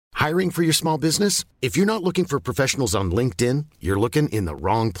Hiring for your small business? If you're not looking for professionals on LinkedIn, you're looking in the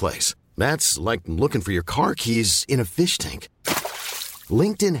wrong place. That's like looking for your car keys in a fish tank.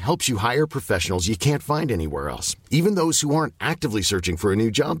 LinkedIn helps you hire professionals you can't find anywhere else, even those who aren't actively searching for a new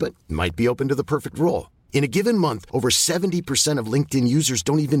job but might be open to the perfect role. In a given month, over 70% of LinkedIn users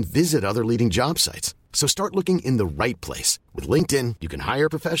don't even visit other leading job sites. So start looking in the right place. With LinkedIn, you can hire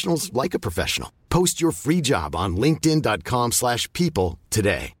professionals like a professional. Post your free job on linkedin.com/people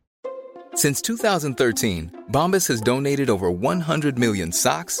today. Since 2013, Bombas has donated over 100 million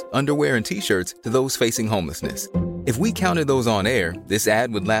socks, underwear, and T-shirts to those facing homelessness. If we counted those on air, this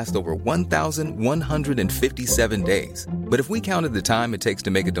ad would last over 1,157 days. But if we counted the time it takes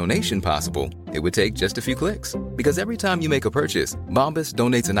to make a donation possible, it would take just a few clicks. Because every time you make a purchase, Bombas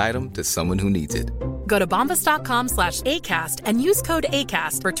donates an item to someone who needs it. Go to bombas.com/ACAST and use code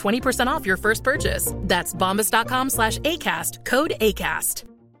ACAST for 20% off your first purchase. That's bombas.com/ACAST, code ACAST.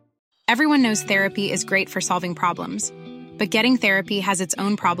 Everyone knows therapy is great for solving problems, but getting therapy has its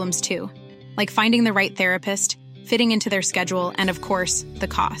own problems too, like finding the right therapist, fitting into their schedule, and of course, the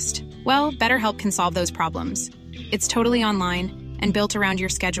cost. Well, BetterHelp can solve those problems. It's totally online and built around your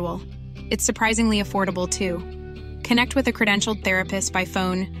schedule. It's surprisingly affordable too. Connect with a credentialed therapist by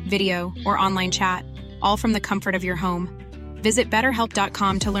phone, video, or online chat, all from the comfort of your home. Visit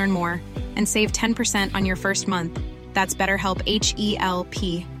BetterHelp.com to learn more and save 10% on your first month. That's BetterHelp,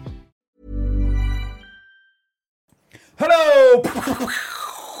 H-E-L-P. Hello!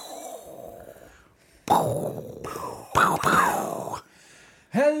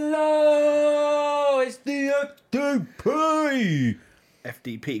 Hello! It's the FDP!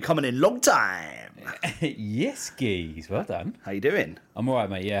 FDP coming in long time. Yes, geez. Well done. How you doing? I'm all right,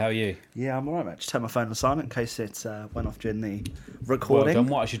 mate. Yeah, how are you? Yeah, I'm all right, mate. Just turn my phone on silent in case it went off during the Well recording. done.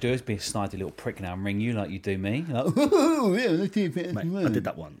 What I should do is be a snidey little prick now and ring you like you do me. Like, Mate, I did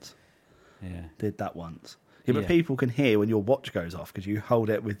that once. yeah. Did that once. Yeah, but Yeah. people can hear when your watch goes off because you hold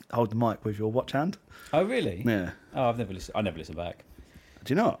the mic with your watch hand. Oh, really? Yeah. Oh, I never listen back.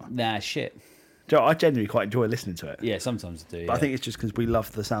 Do you not? Nah, shit. Do you know, I genuinely quite enjoy listening to it. Yeah, sometimes I do. But I think it's just because we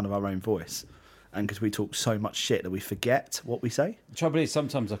love the sound of our own voice and because we talk so much shit that we forget what we say. The trouble is,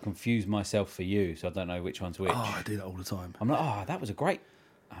 sometimes I confuse myself for you, so I don't know which one's which. Oh, I do that all the time. I'm like, oh, that was a great...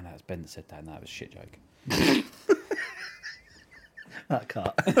 Oh, no, it's Ben that said that, and that was a shit joke. That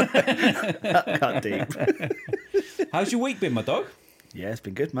cut. That cut deep. How's your week been, my dog? Yeah, it's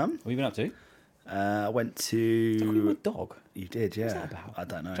been good, man. What have you been up to? I went to... Call you a dog? You did, yeah. What's that about? I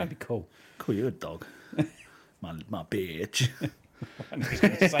don't know. Trying to be cool. Call you a dog. my bitch. I'm just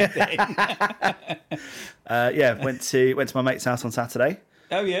going to say that. Yeah, went to my mate's house on Saturday.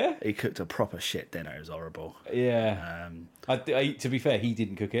 Oh, yeah? He cooked a proper shit dinner. It was horrible. Yeah. To be fair, he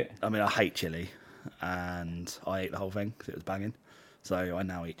didn't cook it. I mean, I hate chilli, and I ate the whole thing because it was banging. So I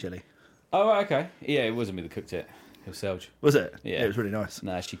now eat chilli. Oh, right, okay. Yeah, it wasn't me that cooked it. It was Selge. Was it? Yeah. It was really nice.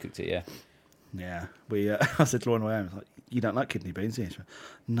 Nah, she cooked it, yeah. Yeah. I said to Lauren away, I was like, you don't like kidney beans, do you? She went,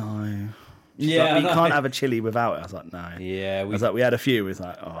 no. She's Yeah, like, you I know. can't have a chili without it. I was like, no. Yeah, I was like, we had a few. We was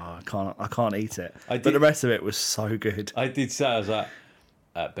like, oh, I can't eat it. But did- the rest of it was so good. I did say, I was like,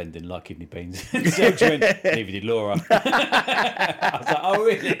 Ben didn't like kidney beans. Selge went, neither did Laura. I was like, oh,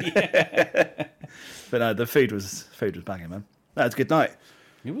 really? Yeah. But no, the food was banging, man. That was a good night.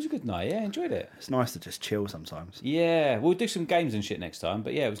 It was a good night, yeah, enjoyed it. It's nice to just chill sometimes. Yeah, we'll do some games and shit next time,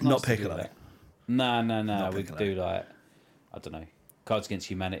 but yeah, it was nice Not to do Piccolo. that. No, Not we Piccolo. could do like, I don't know, Cards Against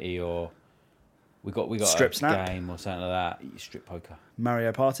Humanity, or we got Strip a Snap? game or something like that. Strip poker.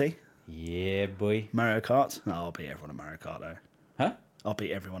 Mario Party, Yeah, boy. Mario Kart. Oh, I'll beat everyone at Mario Kart though. Huh? I'll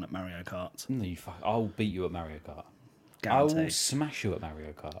beat everyone at Mario Kart. No, you fuck. I'll beat you at Mario Kart. Guarantee. I will smash you at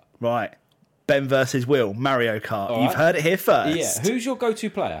Mario Kart. Right. Ben versus Will, Mario Kart. All You've right. heard it here first. Yeah, who's your go-to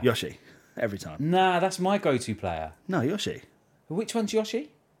player? Yoshi. Every time. Nah, that's my go-to player. No, Yoshi. Which one's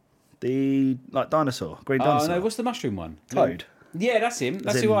Yoshi? The dinosaur, green Oh dinosaur. no, what's the mushroom one? Toad. Yeah, that's him. As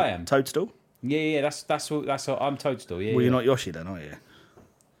That's in who I am. Toadstool. Yeah, that's what I'm Toadstool. Yeah. Well, yeah. you're not Yoshi then, are you?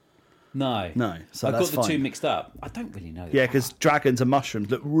 No. No, so I that's got the two fine. mixed up. I don't really know. Yeah, because dragons and mushrooms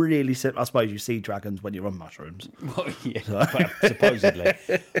look really similar. I suppose you see dragons when you're on mushrooms. Well, yeah, well, supposedly.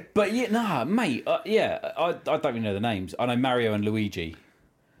 But yeah, nah, mate. I don't really know the names. I know Mario and Luigi.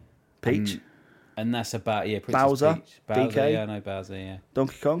 Peach, And that's about, Princess Bowser, Peach. Bowser, DK. yeah, I know Bowser, yeah.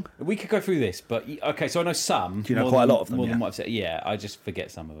 Donkey Kong. We could go through this, but okay, so I know some. Do you know more quite a than- lot of them, More than yeah? what I've said. Yeah, I just forget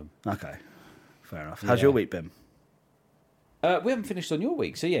some of them. Okay, fair enough. How's Yeah. your week been? We haven't finished on your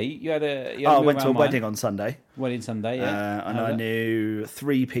week, so yeah, you had a. You Oh, had I move went to a around wedding mine. on Sunday, Wedding Sunday, yeah. and I knew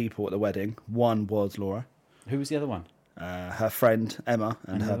 3 people at the wedding. One was Laura, Who was the other one? her friend Emma,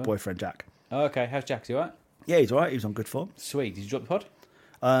 and her Emma. boyfriend Jack. Oh, okay, how's Jack? Is he all right? Yeah, he's all right. He was on good form. Sweet. Did you drop the pod?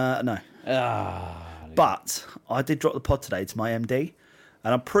 No. But I did drop the pod today to my MD,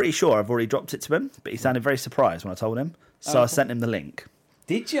 and I'm pretty sure I've already dropped it to him, but he sounded very surprised when I told him. So I sent him the link.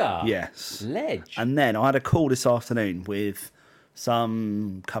 Did ya? Yes. Ledge. And then I had a call this afternoon with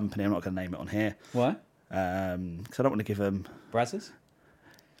some company. I'm not going to name it on here. Why? Because I don't want to give them... Brazzers?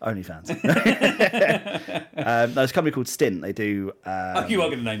 OnlyFans. There's a company called Stint. They do... you are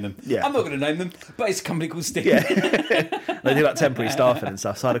going to name them. Yeah. I'm not going to name them, but it's a company called Stint. Yeah. They do like temporary staffing and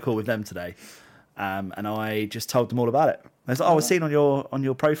stuff. So I had a call with them today. And I just told them all about it. I was like, I've seen on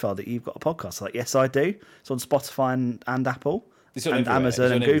your profile that you've got a podcast. I was like, yes, I do. It's on Spotify and Apple and everywhere.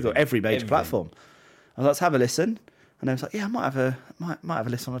 Amazon and Google, everything. every major Everything. platform. I was like, let's have a listen. And I was like, yeah, I might have a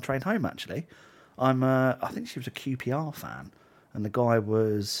listen on the train home, actually. I think she was a QPR fan. And the guy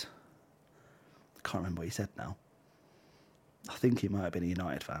was... I can't remember what he said now. I think he might have been a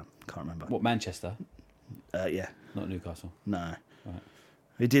United fan. Can't remember. What, Manchester? Yeah. Not Newcastle. No. Right.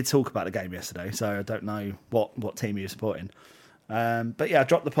 We did talk about the game yesterday, so I don't know what team he was supporting. But yeah, I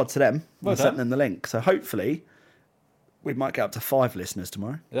dropped the pod to them and sent them the link. So hopefully we might get up to 5 listeners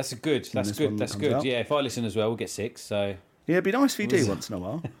tomorrow. That's good. That's good. That's good. Out. Yeah, if I listen as well, we'll get 6. So yeah, it'd be nice if you do once in a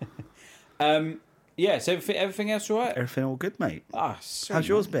while. yeah. So everything else all right? Everything all good, mate. Sweet, How's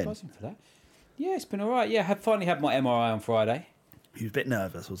yours man. been? Buzzing for that. Yeah, it's been all right. Yeah, I finally had my MRI on Friday. You were a bit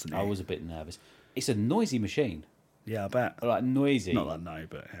nervous, wasn't you? I was a bit nervous. It's a noisy machine. Yeah, I bet. Like noisy. Not that no,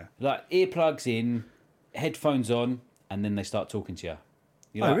 but yeah. Like earplugs in, headphones on, and then they start talking to you.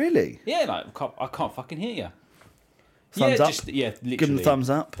 You're Oh, like, really? Yeah, like I can't fucking hear you. Thumbs up? Literally. Give them the thumbs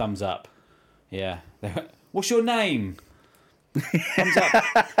up? Thumbs up. Yeah. What's your name? Thumbs up.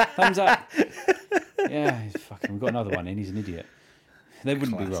 Thumbs up. Yeah, fucking. We've got another one in. He's an idiot. They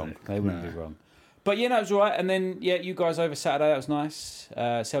wouldn't be wrong. They wouldn't be wrong. But yeah, no, it was all right. And then, yeah, you guys over Saturday, that was nice.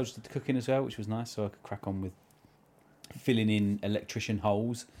 Selge did the cooking as well, which was nice, so I could crack on with filling in electrician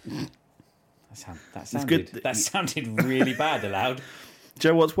holes. That sounded really bad aloud. Do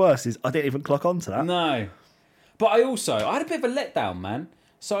you know what's worse is I didn't even clock on to that. No. But I had a bit of a letdown, man.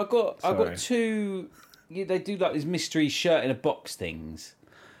 So I got 2... Yeah, they do like these mystery shirt in a box things.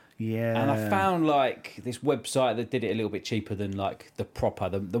 Yeah. And I found like this website that did it a little bit cheaper than like the proper,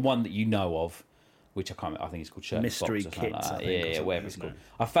 the one that you know of, which I think it's called Shirt Mystery Box or something Kits, like that. I think, Yeah, or whatever it's something, called.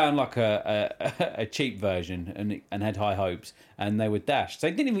 I found like a cheap version and had high hopes, and they were dashed. So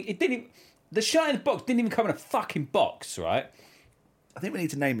it didn't even the shirt in the box didn't even come in a fucking box, right? I think we need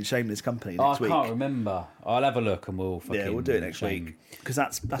to name and shame this company I next week. can't remember. I'll have a look and we'll fucking... Yeah, we'll do it next shame. week. Because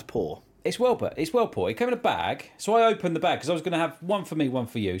that's poor. It's well put. It came in a bag. So I opened the bag because I was going to have one for me, one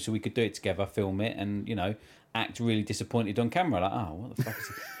for you, so we could do it together, film it, and, act really disappointed on camera. Like, oh, what the fuck is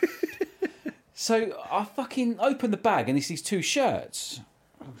it? So I fucking opened the bag and it's these 2 shirts.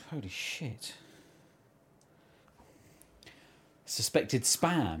 Oh, holy shit. Suspected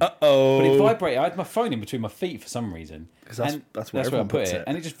spam. Uh-oh. But it vibrated. I had my phone in between my feet for some reason. Because that's where everyone I put puts it. it.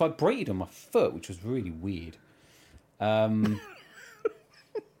 And it just vibrated on my foot, which was really weird. It's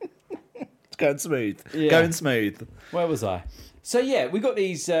going smooth. Yeah. Going smooth. Where was I? So yeah, we got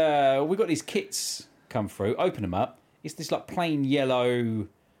these kits come through. Open them up. It's this like plain yellow.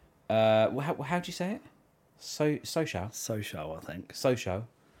 How do you say it? Social, I think. Social.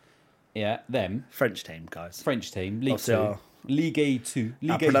 Yeah, them. French team, guys. French team. League Obviously 2. League 2.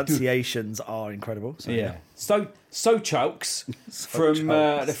 Our pronunciations are incredible. So Yeah. So chokes from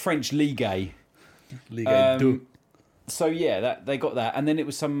the French Ligue. Ligue 2. So yeah, they got that, and then it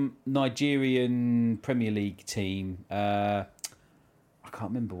was some Nigerian Premier League team. I can't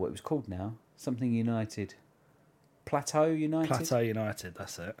remember what it was called now. Something United. Plateau United. Plateau United.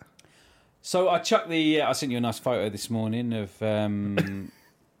 That's it. So I chucked I sent you a nice photo this morning of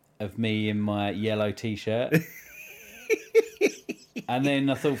of me in my yellow t-shirt. And then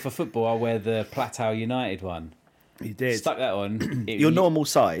I thought for football I'll wear the Plateau United one. You did. Stuck that on. Your normal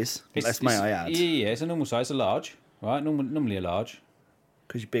size, may I add. Yeah, it's a normal size, a large, right? Normally a large.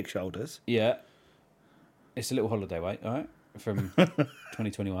 Because you're big shoulders. Yeah. It's a little holiday weight, all right, from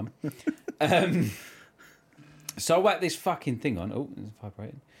 2021. So I whacked this fucking thing on. Oh, it's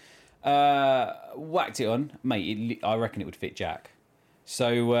vibrating. Whacked it on. Mate, I reckon it would fit Jack.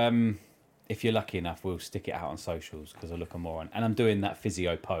 So if you're lucky enough, we'll stick it out on socials because I look a moron. And I'm doing that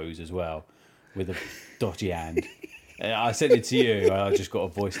physio pose as well with a dodgy hand. I sent it to you. I just got a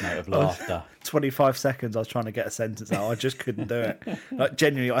voice note of laughter. 25 seconds I was trying to get a sentence out. I just couldn't do it. Like,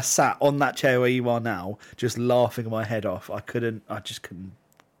 genuinely, I sat on that chair where you are now, just laughing my head off. I just couldn't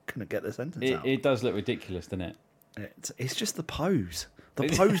get the sentence out. It does look ridiculous, doesn't it? It's just the pose. The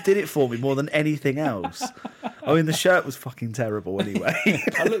pose did it for me more than anything else. I mean, the shirt was fucking terrible anyway.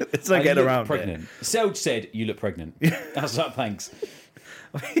 It's no getting around pregnant. Selge said, "You look pregnant." I was like, "Thanks."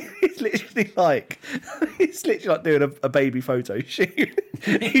 It's literally like doing a baby photo shoot.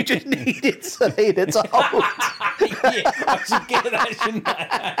 You just needed Selena to hold. Yeah, I should get that, shouldn't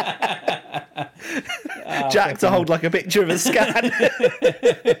I? Jack to hold like a picture of a scan.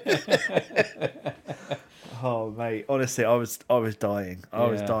 Oh mate, honestly, I was dying. I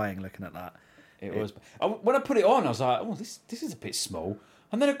was dying looking at that. It was. When I put it on, I was like, "Oh, this is a bit small."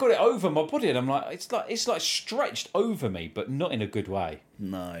 And then I got it over my body, and I'm like, it's like stretched over me, but not in a good way.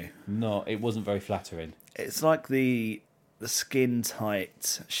 No, it wasn't very flattering. it's like the skin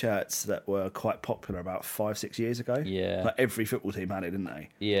tight shirts that were quite popular about 5-6 years ago. Yeah, like every football team had it, didn't they?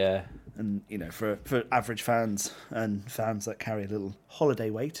 Yeah. And you know, for average fans and fans that carry a little holiday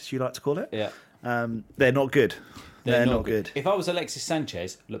weight, as you like to call it, they're not good. They're not good. If I was Alexis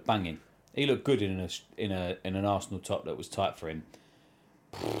Sanchez, look banging. He looked good in an Arsenal top that was tight for him.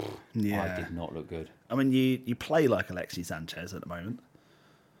 Yeah, I did not look good. I mean, you play like Alexis Sanchez at the moment.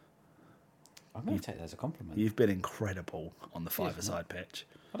 I'm going to take that as a compliment. You've been incredible on the five-a-side pitch.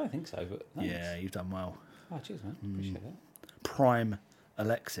 I don't think so, but thanks. Yeah, you've done well. Oh, cheers, man. Appreciate that. Prime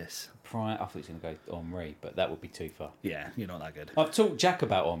Alexis. I thought he was going to go Henry, but that would be too far. Yeah, you're not that good. I've talked Jack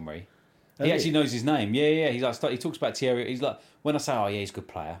about Henry. He actually knows his name. Yeah. He's like, he talks about Thierry. He's like, when I say, oh yeah, he's a good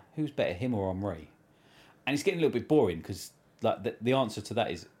player, who's better, him or Henry? And it's getting a little bit boring because like the answer to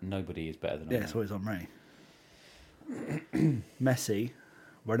that is nobody is better than Henry. Yeah, it's always Henry. Messi,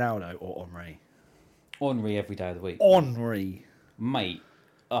 Ronaldo, or Henry? Henry every day of the week. Henry, mate.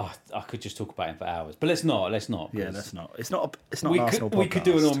 Oh, I could just talk about him for hours, but let's not. Yeah, let's not. It's not. It's not. We could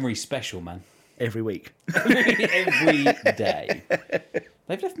do an Henry special, man. Every week. Every day.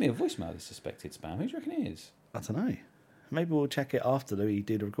 They've left me a voicemail of suspected spam. Who do you reckon it is? I don't know. Maybe we'll check it after we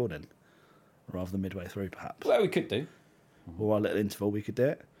do the recording, rather than midway through, perhaps. Well, we could do. Or our little interval, we could do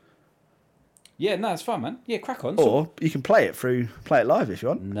it. Yeah, no, it's fine, man. Yeah, crack on. Or you can play it live if you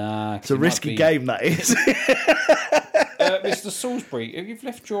want. Nah, it's a risky game, that is. Mr. Salisbury, you've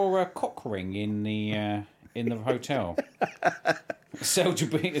left your cock ring in the hotel. She's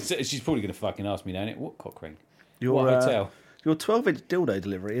probably going to fucking ask me, now, what cock ring? What hotel? Your 12-inch dildo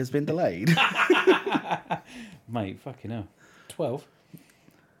delivery has been delayed. Mate, fucking hell. 12?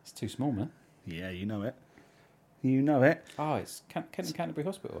 It's too small, man. Yeah, you know it. You know it. Oh, it's Canterbury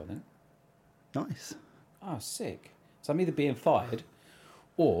Hospital, I think. Nice. Oh, sick. So I'm either being fired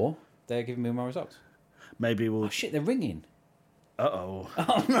or they're giving me my results. Maybe we'll... Oh, shit, they're ringing. Uh-oh.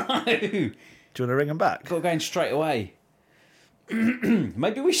 Oh, no. Do you want to ring them back? Got to go in straight away.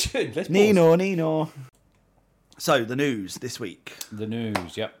 Maybe we should. Let's pause. Nino. So, the news this week. The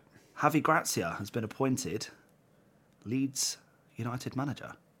news, yep. Javi Gracia has been appointed Leeds United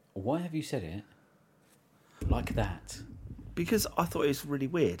manager. Why have you said it like that? Because I thought it was really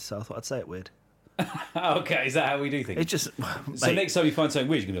weird, so I thought I'd say it weird. Okay, is that how we do things? It just... So mate, next time you find something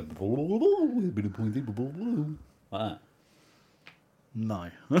weird, you're going to be like that. No.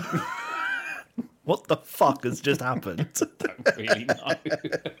 What the fuck has just happened? I don't really know.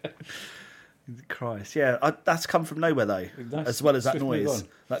 Christ, yeah, that's come from nowhere though. As well as that noise.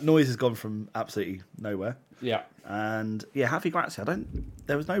 That noise has gone from absolutely nowhere. Yeah. And yeah, Javi Gracia,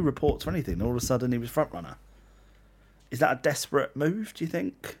 there was no reports or anything. All of a sudden he was front runner. Is that a desperate move, do you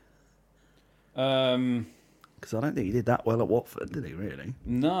think? Because I don't think he did that well at Watford, did he, really?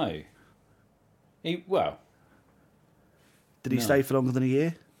 No. Did he stay for longer than a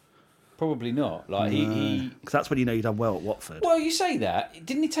year? Probably not. Like he because that's when you know you've done well at Watford. Well, you say that.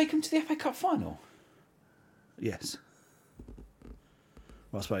 Didn't he take him to the FA Cup final? Yes.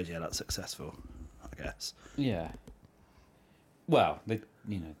 Well, I suppose that's successful, I guess. Yeah. Well, they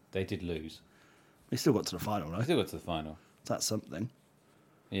did lose. They still got to the final, right? They still got to the final. That's something.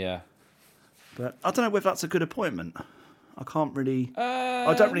 Yeah. But I don't know whether that's a good appointment. I can't really...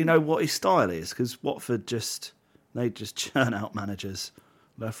 I don't really know what his style is, because Watford they just churn out managers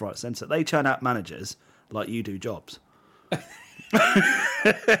left, right, centre. They churn out managers like you do jobs.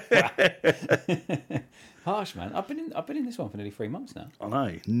 Harsh, man. I've been in this one for nearly 3 months now. I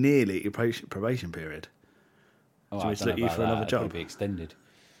know. Nearly at your probation period. Oh, so we look you for another job. It'll be extended.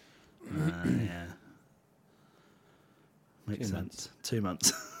 Yeah. Makes 2 sense. months. 2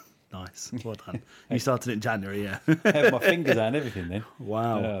 months. Nice. Well done. You started in January, yeah. I had my fingers out and everything then.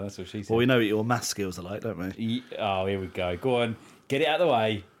 Wow. Yeah, that's what she said. Well, we know what your math skills are like, don't we? Oh, here we go. Go on. Get it out of the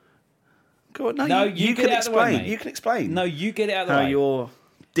way. Go on. No, you get can it out of the way, explain. mate. You can explain. No, you get it out of the how way. you're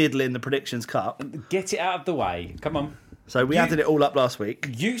diddling the predictions cup. Get it out of the way. Come on. So we added it all up last week.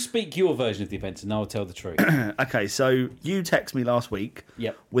 You speak your version of the events and I'll tell the truth. Okay, so you text me last week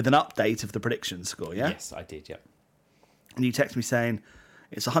with an update of the predictions score, yeah? Yes, I did, yep. And you text me saying,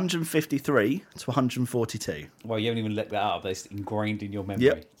 It's 153 to 142. Well, you haven't even looked that up. That's ingrained in your memory.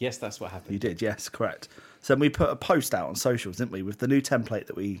 Yep. Yes, that's what happened. You did, yes, correct. So we put a post out on socials, didn't we, with the new template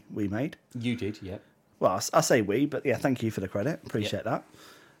that we made? You did, yeah. Well, I say we, but yeah, thank you for the credit. Appreciate that.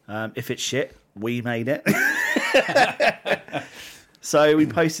 If it's shit, we made it. So we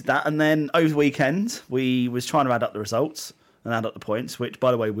posted that, and then over the weekend, we was trying to add up the results and add up the points, which,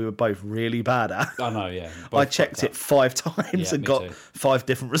 by the way, we were both really bad at. I know, yeah. I checked it 5 times and got 5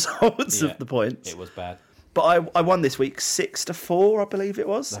 different results of the points. It was bad. But I won this week 6-4, I believe it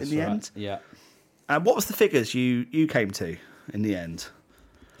was, That's in the right. end. Yeah. And what was the figures you came to in the end?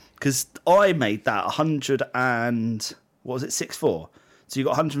 Because I made that 100 and... What was it? 6-4. So you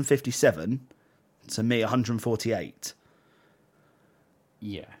got 157 to me 148.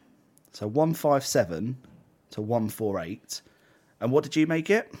 Yeah. So 157 to 148. And what did you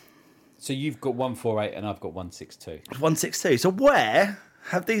make it? So you've got 148 and I've got 162. 162. So where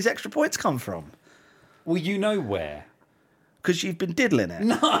have these extra points come from? Well, you know where. Because you've been diddling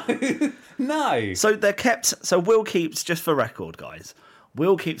it. No. So they're kept. So Will keeps, just for record, guys.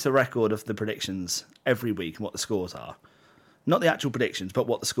 Will keeps a record of the predictions every week and what the scores are. Not the actual predictions, but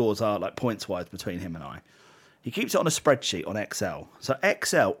what the scores are, like points wise, between him and I. He keeps it on a spreadsheet on Excel. So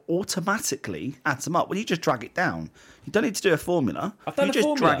Excel automatically adds them up. When you just drag it down, you don't need to do a formula. I've done you a just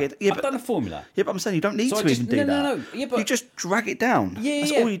formula. drag it. Yeah, I've done a formula. Yeah, but I'm saying you don't need So to even do that. No. Yeah, but you just drag it down. Yeah,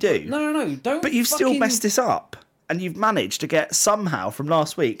 That's yeah. all you do. No. Don't. But you've still messed this up. And you've managed to get somehow from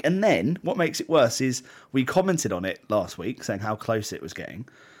last week. And then what makes it worse is we commented on it last week, saying how close it was getting.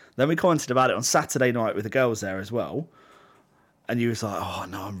 Then we commented about it on Saturday night with the girls there as well. And you was like, oh,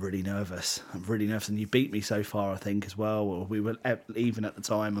 no, I'm really nervous. And you beat me so far, I think, as well. Or we were even at the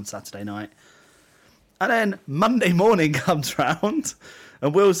time on Saturday night. And then Monday morning comes round.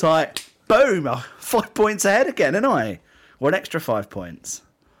 And Will's like, boom, I'm 5 points ahead again, ain't I? Or an extra 5 points.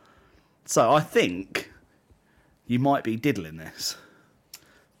 So I think you might be diddling this.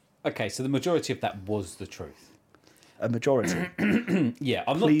 Okay, so the majority of that was the truth. A majority. Yeah,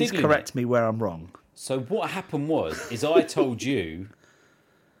 I'm not Please diddling correct it. me where I'm wrong. So what happened is I told you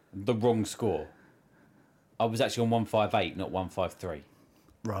the wrong score. I was actually on 158, not 153.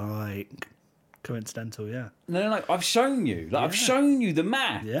 Right. Coincidental, yeah. No. I've shown you. I've shown you the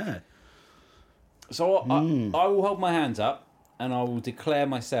math. Yeah. So I will hold my hands up and I will declare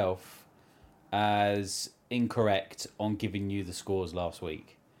myself as incorrect on giving you the scores last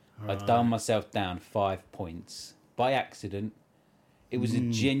week. Right. I've done myself down 5 points by accident. It was a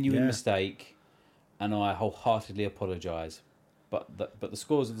genuine mistake, and I wholeheartedly apologise. But the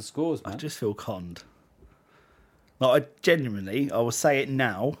scores are the scores, man. I just feel conned. Like, I will say it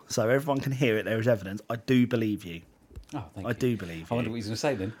now, so everyone can hear it. There is evidence. I do believe you. Oh, thank you. I do believe you. I wonder what he's going to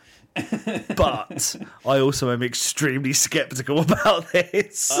say then. But I also am extremely sceptical about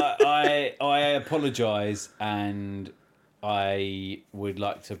this. I apologise, and I would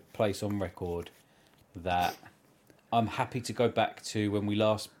like to place on record that I'm happy to go back to when we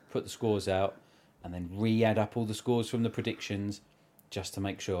last put the scores out and then re-add up all the scores from the predictions just to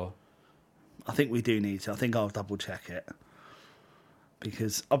make sure. I think we do need to. I think I'll double check it.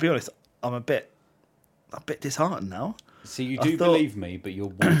 Because I'll be honest, I'm a bit disheartened now. See, you do believe me, but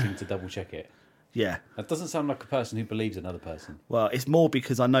you're wanting to double check it. Yeah. That doesn't sound like a person who believes another person. Well, it's more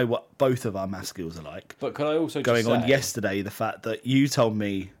because I know what both of our math skills are like. But could I also going just say, on yesterday, the fact that you told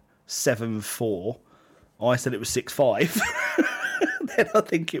me 7-4, I said it was 6-5. Then I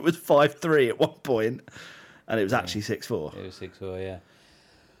think it was 5-3 at one point, and it was actually 6-4. It was 6-4, yeah.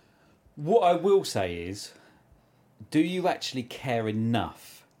 What I will say is, do you actually care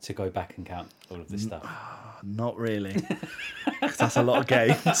enough to go back and count all of this stuff? Not really. 'Cause that's a lot of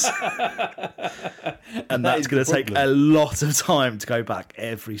games. And that's going to take a lot of time to go back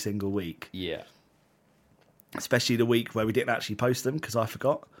every single week. Yeah. Especially the week where we didn't actually post them because I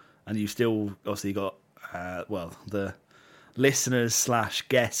forgot. And you still obviously got, the listeners /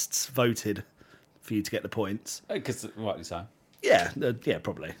 guests voted for you to get the points. Because rightly so. Yeah,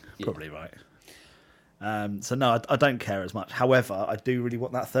 probably. Yeah. Probably right. So no, I don't care as much. However, I do really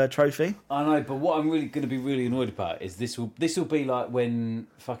want that third trophy. I know, but what I'm really going to be really annoyed about is this will be like when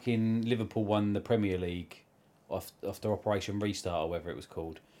fucking Liverpool won the Premier League after Operation Restart or whatever it was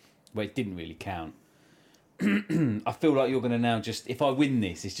called, where it didn't really count. I feel like you're going to now just, if I win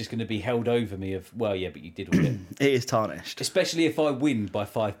this, it's just going to be held over me of, well, yeah, but you did all it. It is tarnished. Especially if I win by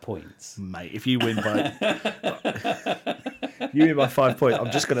 5 points. Mate, if you win by 5 points, I'm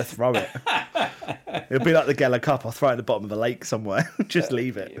just going to throw it. It'll be like the Geller Cup. I'll throw it at the bottom of a lake somewhere. Just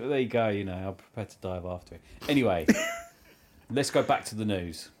leave it. There you go, I'm prepared to dive after it. Anyway, let's go back to the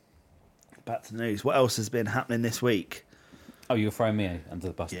news. Back to the news. What else has been happening this week? Oh, you're throwing me under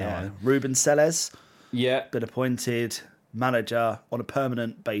the bus now, Yeah, are you? Ruben Selles Yeah. been appointed manager on a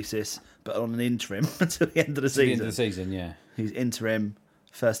permanent basis, but on an interim until the end of the At the end season. of the season, yeah. He's interim,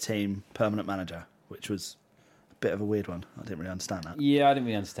 first team, permanent manager, which was a bit of a weird one. I didn't really understand that. Yeah, I didn't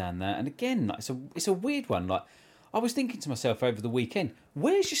really understand that. And again, like, it's a weird one. Like, I was thinking to myself over the weekend,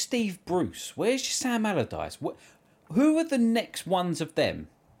 where's your Steve Bruce? Where's your Sam Allardyce? Who are the next ones of them?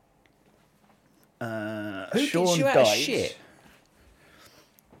 Who Sean gets you out of Dyche. shit?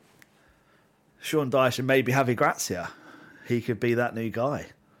 Sean Dyche and maybe Javi Grazia. He could be that new guy.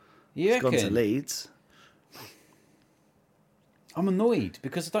 You He's gone to reckon? Leeds. I'm annoyed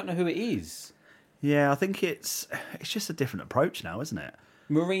because I don't know who it is. Yeah, I think it's just a different approach now, isn't it?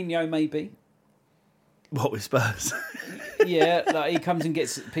 Mourinho, maybe. What with Spurs? Yeah, like he comes and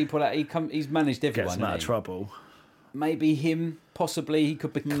gets people out. He's managed everyone. Gets him out of hasn't he? trouble. Maybe him, possibly he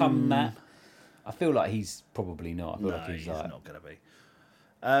could become that. I feel like he's probably not. I feel No, like he's he's like, not going to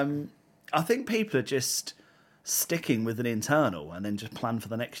be. I think people are just sticking with an internal and then just plan for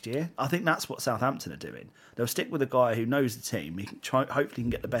the next year. I think that's what Southampton are doing. They'll stick with a guy who knows the team. He can hopefully can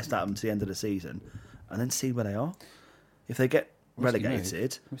get the best out of them to the end of the season, and then see where they are. If they get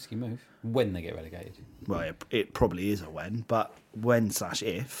relegated, risky move. When they get relegated. well, it probably is a when, but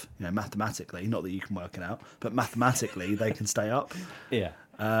when/if, mathematically, not that you can work it out, but mathematically they can stay up. Yeah.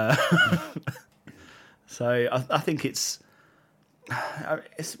 So I think it's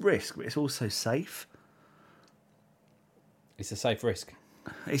risk, but it's also safe. It's a safe risk.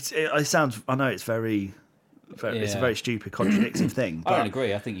 It sounds. I know it's very it's a very stupid, contradictory thing. But I don't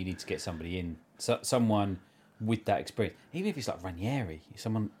agree. I think you need to get somebody in, someone with that experience, even if it's like Ranieri,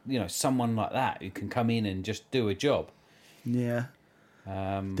 someone like that who can come in and just do a job. Yeah.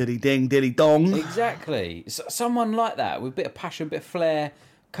 Diddy ding, diddy dong. Exactly. Someone like that with a bit of passion, bit of flair,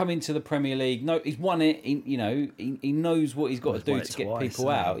 come into the Premier League. No, he's won it. He knows what he's got to do to get people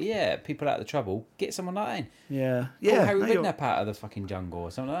out. Yeah, people out of the trouble. Get someone like that in. Yeah. Pull Harry Redknapp out of the fucking jungle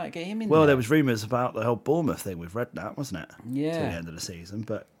or something like that. Get him in. Well, there there was rumours about the whole Bournemouth thing with Redknapp, wasn't it? Yeah. Till the end of the season,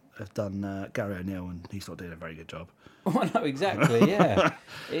 but they've done Gary O'Neill, and he's not doing a very good job. Well, no, exactly. Yeah.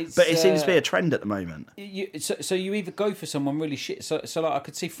 But it seems to be a trend at the moment. So you either go for someone really shit. So like I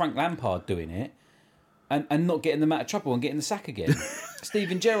could see Frank Lampard doing it. And not getting them out of trouble and getting the sack again.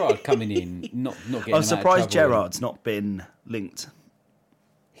 Steven Gerrard coming in, not getting them out of trouble. I'm surprised Gerrard's not been linked.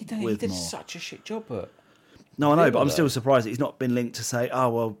 He did more. such a shit job at. No, I know, but I'm though. still surprised that he's not been linked to say, oh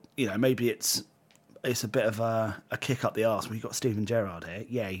well, maybe it's a bit of a kick up the arse. We've got Steven Gerrard here.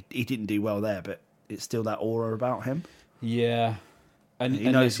 Yeah, he didn't do well there, but it's still that aura about him. Yeah, and He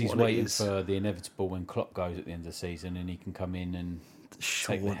knows he's what it waiting is. for the inevitable when Klopp goes at the end of the season, and he can come in and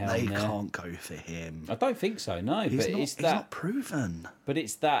Sure, take the helm they there. can't go for him. I don't think so. No, He's but not, it's he's that. not proven. But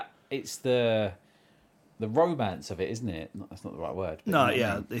it's the romance of it, isn't it? That's not the right word. But No, you know what I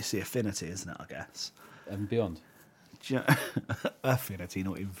yeah, mean? it's the affinity, isn't it? I guess. And beyond. Affinity,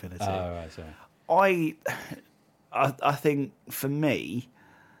 not infinity. Oh, right, sorry. I think for me,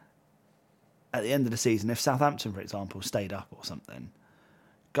 at the end of the season, if Southampton, for example, stayed up or something,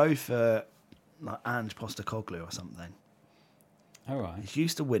 go for like Ange Postecoglou or something. All right. He's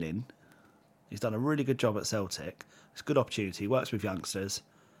used to winning. He's done a really good job at Celtic. It's a good opportunity. He works with youngsters.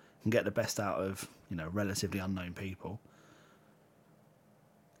 Can get the best out of relatively unknown people.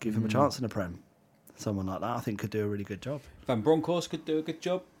 Give him a chance in the Prem. Someone like that, I think, could do a really good job. Van Bronckhorst could do a good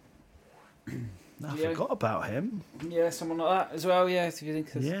job. I forgot about him. Yeah, someone like that as well. Yeah, if you think.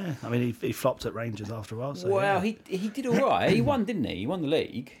 Yeah, I mean, he flopped at Rangers after a while. So Well, yeah. he did all right. He won, didn't he? He won the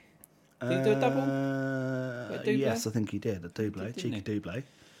league. Did he do a double? double? Yes, I think he did. A double, did, cheeky didn't he? double.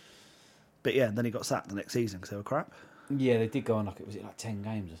 But yeah, then he got sacked the next season because they were crap. Yeah, they did go on like 10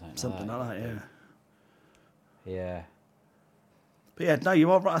 games or something. Something like that, yeah. Yeah. But yeah, no, you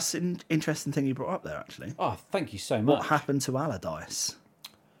are right. That's an interesting thing you brought up there, actually. Oh, thank you so much. What happened to Allardyce?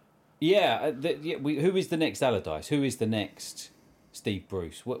 Yeah, who is the next Allardyce? Who is the next Steve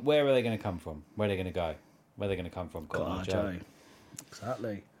Bruce? Where are they going to come from? Where are they going to go? Where are they going to come from? Got Joe.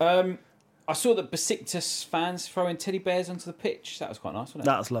 Exactly. I saw that Besiktas fans throwing teddy bears onto the pitch. That was quite nice, wasn't it?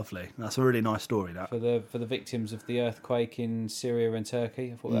 That was lovely. That's a really nice story, that. For the victims of the earthquake in Syria and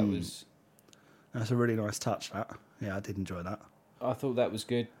Turkey. I thought that was... That's a really nice touch, that. Yeah, I did enjoy that. I thought that was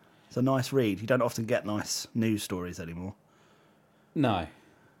good. It's a nice read. You don't often get nice news stories anymore. No.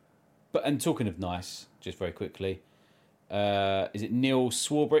 And talking of nice, just very quickly, is it Neil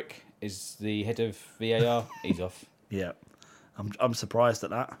Swarbrick is the head of VAR? He's off. Yeah. I'm surprised at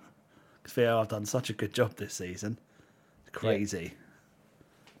that. Because VAR have done such a good job this season. It's crazy.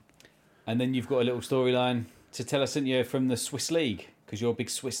 And then you've got a little storyline to tell us, didn't you, from the Swiss League? Because you're a big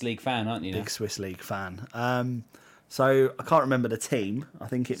Swiss League fan, aren't you? Big Swiss League fan. So I can't remember the team. I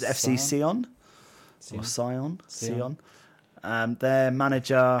think it's FC Sion. Or Sion. Their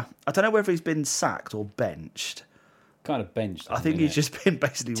manager, I don't know whether he's been sacked or benched. Kind of benched. I think he's just been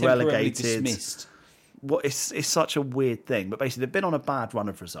basically relegated. Dismissed. It's such a weird thing, but basically they've been on a bad run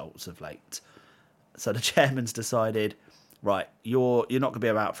of results of late. So the chairman's decided, right, you're not going to be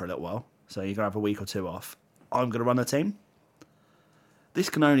about for a little while, so you're going to have a week or two off. I'm going to run the team. This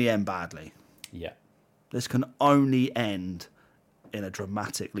can only end badly. Yeah. This can only end in a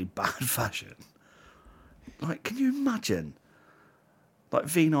dramatically bad fashion. Like, can you imagine? Like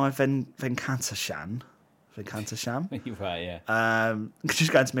Vinay Venkatesham. You're right, yeah.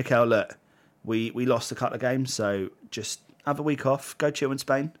 Just going to Mikel, look, we lost a couple of games, so just have a week off, go chill in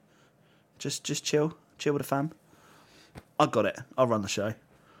Spain. Just chill with the fam. I got it. I'll run the show. And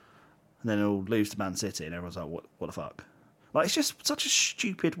then it'll lose to Man City, and everyone's like, what the fuck? Like, it's just such a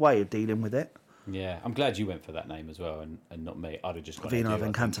stupid way of dealing with it. Yeah, I'm glad you went for that name as well, and not me. I'd have just gone Vinay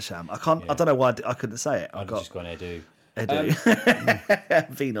Edu. Venkatesham. I don't know why I couldn't say it. I'd have just gone Edu.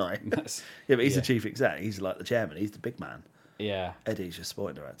 Vinay. Yeah, but he's the chief exec. He's like the chairman. He's the big man. Yeah. Eddie's just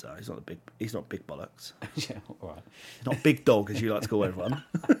sporting director. He's not big bollocks. Yeah, all right. He's not big dog, as you like to call everyone.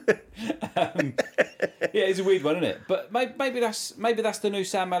 Yeah, it's a weird one, isn't it? But maybe that's the new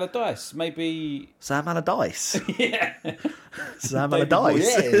Sam Allardyce. Maybe Sam Allardyce. Yeah. Sam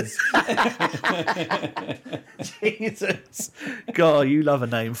Allardyce. Jesus. God, you love a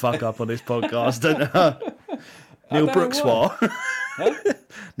name fuck up on this podcast, don't you? Neil Brookswar. Huh?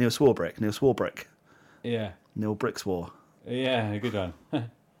 Neil Swarbrick. Yeah. Neil Brookswar. Yeah, good one.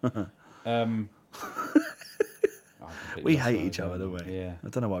 We hate each other, don't we? Yeah. I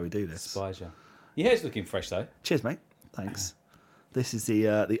don't know why we do this. Despise you. Your hair's looking fresh, though. Cheers, mate. Thanks. This is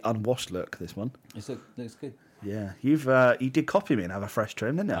the unwashed look, this one. It looks good. Yeah. You did copy me and have a fresh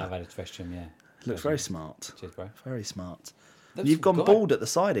trim, didn't you? I've had a fresh trim, yeah. Looks very smart. Cheers, bro. Very smart. That's You've gone bald at the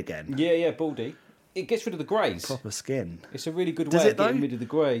side again. Yeah, baldy. It gets rid of the greys. Proper skin. It's a really good way of getting rid of the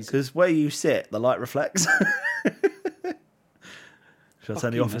greys. Because where you sit, the light reflects. Shall I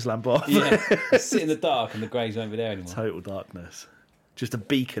turn the office lamp off? Yeah. Sit in the dark and the greys won't be there anymore. Total darkness. Just a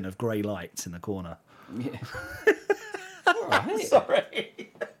beacon of grey lights in the corner. Yeah. All right.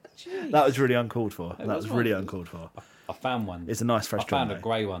 Sorry. Jeez. That was really uncalled for. That was really uncalled for. I found one. It's a nice fresh trim. I found a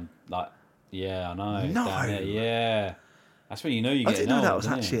grey one. Like, yeah, I know. No. Down there. Yeah. That's when you know you get I didn't know that was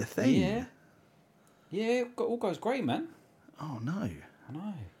actually a thing. Yeah. Yeah, it all goes grey, man. Oh, no. I know. You're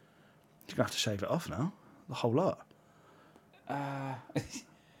going to have to shave it off now. The whole lot.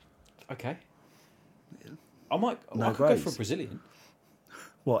 Okay. I could go for a Brazilian.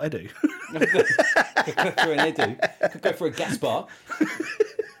 What, Edu? I could go for an Edu. I could go for a Gaspar.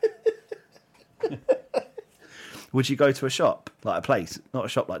 Would you go to a shop, like a place, not a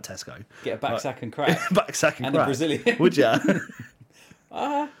shop like Tesco? Get a back sack and crack. Back sack and And crack. a Brazilian. Would you?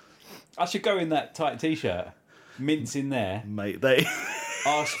 I should go in that tight t-shirt. Mints in there. Mate, they...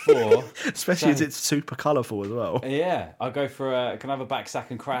 Ask for... Especially as it's super colourful as well. Yeah. I'll go for can I have a back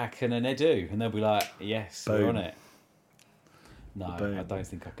sack and crack and an Edu? And they'll be like, yes, Boom. we're on it. No, Boom. I don't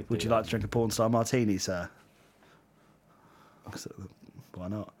think I could Would do you that. like to drink a porn star martini, sir? Why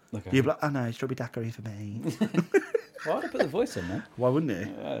not? Okay. You'd be like, oh no, strawberry daiquiri for me. Why would I put the voice on, man? Why wouldn't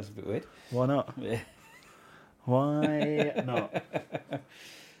you? Yeah, that's a bit weird. Why not? Yeah. Why not?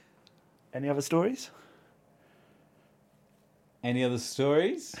 Any other stories? Any other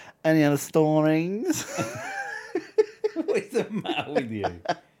stories? Any other stories? What's the matter with you?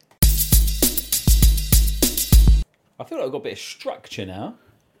 I feel like I've got a bit of structure now.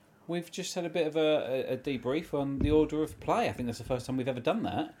 We've just had a bit of a debrief on the order of play. I think that's the first time we've ever done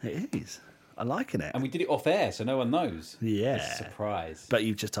that. It is. I'm liking it. And we did it off air, so no one knows. Yeah. It's a surprise. But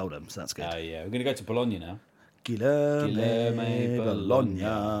you've just told them, so that's good. Oh, yeah. We're going to go to Bologna now. Guilherme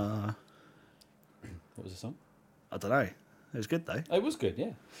Bologna. What was the song? I don't know. It was good, though. Oh, it was good,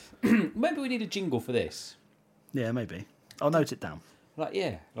 yeah. Maybe we need a jingle for this. Yeah, maybe. I'll note it down.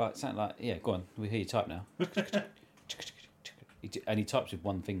 Something like, yeah, go on. We hear you type now. And he types with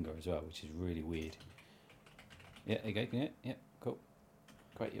one finger as well, which is really weird. Yeah, there you go. Yeah, cool.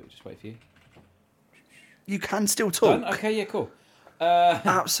 Great, yeah, we'll just wait for you. You can still talk. Done? Okay, yeah, cool.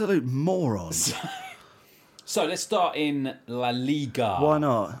 Absolute moron. So let's start in La Liga. Why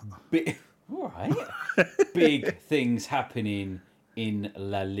not? All right. Big things happening in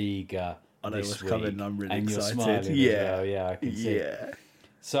La Liga I know this what's week. coming and I'm really You're excited. smiling as Yeah. well. Yeah, I can see. Yeah.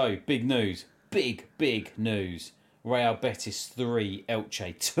 So, big news. Big news. Real Betis 3,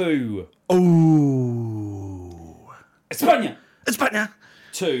 Elche 2. Ooh. España España.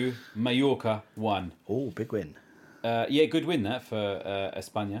 2, Mallorca 1. Oh, big win. Yeah, good win that for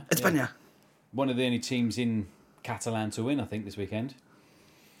España. España. Yeah. One of the only teams in Catalan to win, I think, this weekend.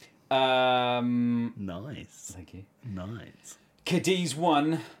 Nice. Thank you. Nice. Cadiz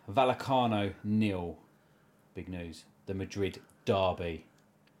 1, Vallecano 0. Big news. The Madrid derby.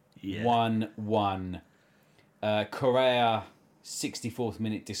 Yeah. 1-1. Correa, 64th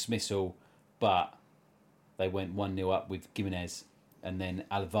minute dismissal, but they went 1-0 up with Gimenez, and then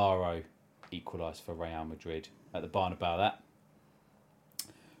Alvaro equalised for Real Madrid at the Bernabeu. That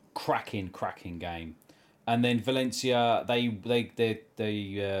cracking game. And then Valencia, they beat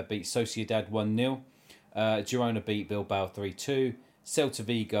Sociedad 1-0. Girona beat Bilbao 3-2. Celta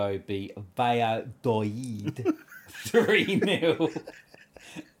Vigo beat Valladolid 3-0.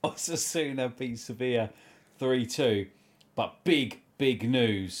 Osasuna beat Sevilla 3-2. But big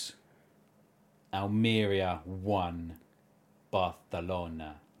news. Almeria 1.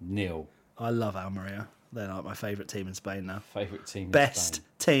 Barcelona 0. I love Almeria. They're like my favourite team in Spain now. Favourite team in Best Spain.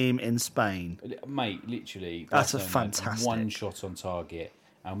 team in Spain. Mate, literally. That's a Barcelona, fantastic. 1 shot on target.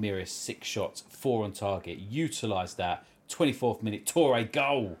 Almeria 6 shots, 4 on target. Utilised that. 24th minute Torre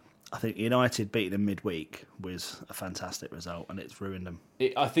goal. I think United beating them midweek was a fantastic result, and it's ruined them.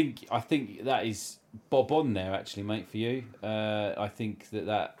 I think that is bob on there, actually, mate, for you. I think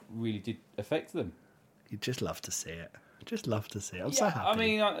that really did affect them. You'd just love to see it. Just love to see it. I'm so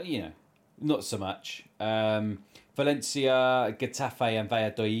happy. I mean, not so much. Valencia, Getafe and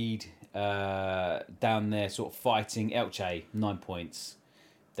Valladolid down there sort of fighting. Elche, 9 points.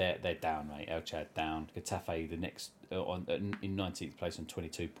 They're down, mate. Elche are down. Getafe, the next in 19th place on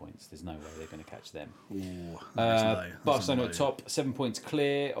 22 points. There's no way they're going to catch them. Ooh, Barcelona at top, 7 points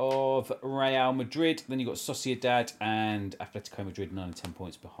clear of Real Madrid. Then you've got Sociedad and Atletico Madrid, 9 and 10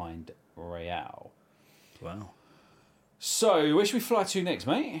 points behind Real. Wow. So, where should we fly to next,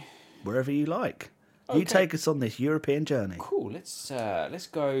 mate? Wherever you like. Okay. You take us on this European journey. Cool. Let's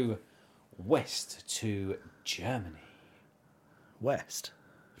go west to Germany. West.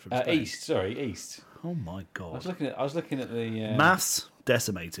 From Spain. East. Oh my god. I was looking at the Maths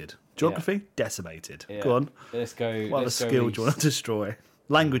decimated. Geography decimated. Yeah. Go on. Let's go. What other skill do you want to destroy?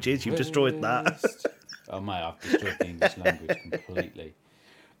 Languages, you've destroyed that. Oh mate, I've destroyed the English language completely.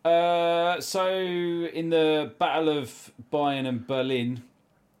 So in the Battle of Bayern and Berlin,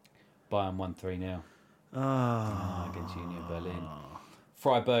 Bayern won 3-0 against Union Berlin.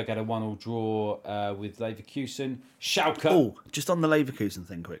 Freiburg had a 1-1 draw with Leverkusen. Schalke. Oh, just on the Leverkusen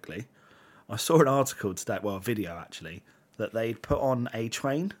thing quickly. I saw an article today, well, a video actually, that they'd put on a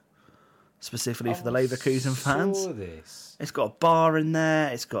train specifically for the Leverkusen fans. Saw this. It's got a bar in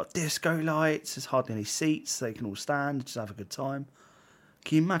there. It's got disco lights. There's hardly any seats. They can all stand and just have a good time.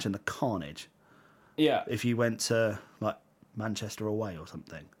 Can you imagine the carnage? Yeah. If you went to like Manchester away or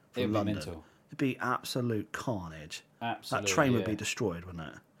something from It'd London. be mental. It'd be absolute carnage. Absolutely. That train would be destroyed, wouldn't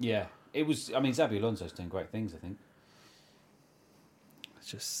it? Yeah. It was. I mean, Xabi Alonso's doing great things, I think.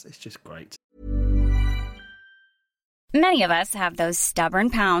 It's just great. Many of us have those stubborn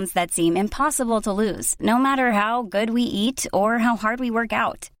pounds that seem impossible to lose, no matter how good we eat or how hard we work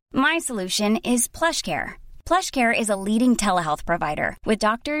out. My solution is PlushCare. PlushCare is a leading telehealth provider with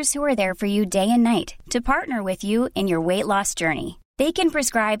doctors who are there for you day and night to partner with you in your weight loss journey. They can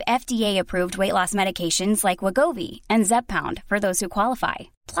prescribe FDA-approved weight loss medications like Wegovy and Zepbound for those who qualify.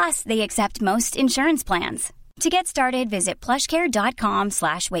 Plus, they accept most insurance plans. To get started, visit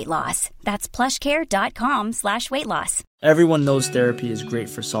plushcare.com/weightloss. That's plushcare.com/weightloss. Everyone knows therapy is great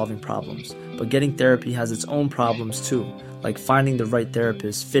for solving problems, but getting therapy has its own problems too, like finding the right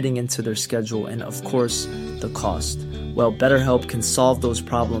therapist, fitting into their schedule, and of course, the cost. Well, BetterHelp can solve those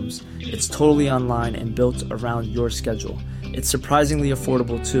problems. It's totally online and built around your schedule. It's surprisingly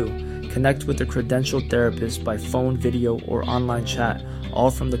affordable too. Connect with a credentialed therapist by phone, video, or online chat, all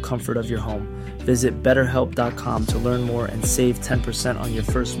from the comfort of your home. Visit BetterHelp.com to learn more and save 10% on your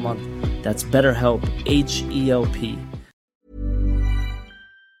first month. That's BetterHelp, H-E-L-P.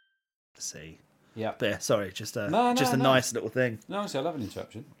 See. Yeah. But yeah, sorry, just a No. nice little thing. No, so I love an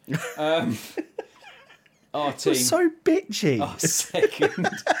interruption. Our team. You're so bitchy.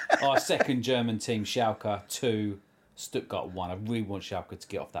 Our second German team, Schalke 2, Stuttgart 1. I really want Schalke to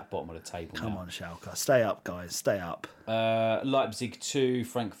get off that bottom of the table Come now. on, Schalke. Stay up, guys. Stay up. Leipzig 2,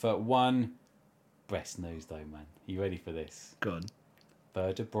 Frankfurt 1. Best news, though, man. You ready for this? Go on.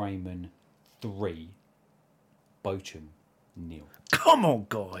 Werder Bremen 3, Bochum 0. Come on,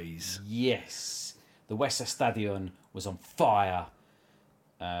 guys. Yes. The Weserstadion was on fire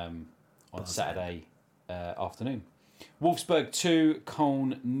on Saturday afternoon. Wolfsburg 2,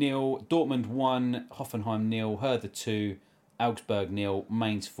 Köln 0, Dortmund 1, Hoffenheim 0, Hertha 2, Augsburg 0,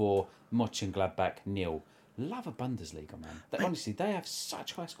 Mainz 4, Mönchengladbach 0. Love a Bundesliga, man. Honestly, they have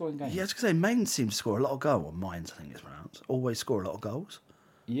such high-scoring games. Yeah, I was going to say, Mainz seem to score a lot of goals. Or Mainz, I think it's pronounced. Always score a lot of goals.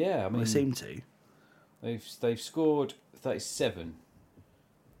 Yeah, I mean... They seem to. They've scored 37.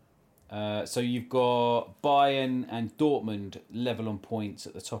 So you've got Bayern and Dortmund level on points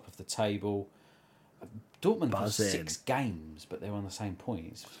at the top of the table. Dortmund have 6 games, but they're on the same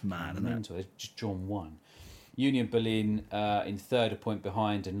points. It's mad, isn't it? They've just drawn 1. Union Berlin in third, a point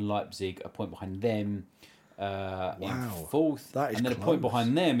behind, and Leipzig a point behind them. In fourth, that is and then close. A point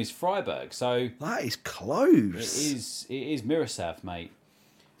behind them is Freiburg. So that is close. It is Miroslav, mate.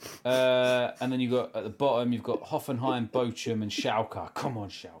 And then you've got at the bottom, you've got Hoffenheim, Bochum, and Schalke. Come on,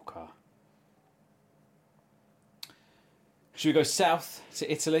 Schalke. Should we go south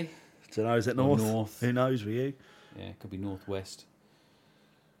to Italy? Don't know, is it north? North. Who knows with you? Yeah, it could be northwest.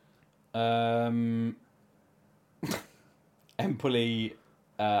 Empoli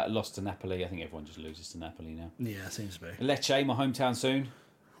lost to Napoli. I think everyone just loses to Napoli now. Yeah, it seems to be. Lecce, my hometown soon.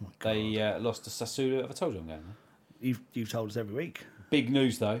 They lost to Sassuolo. Have I told you I'm going there? You've told us every week. Big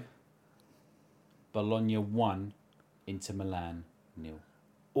news though. Bologna 1, Inter Milan 0.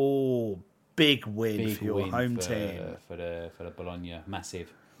 Oh, big win for your home team. For the Bologna,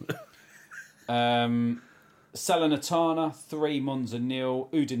 massive. Salernitana 3, Monza 0,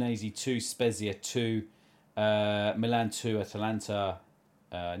 Udinese 2, Spezia 2, Milan 2, Atalanta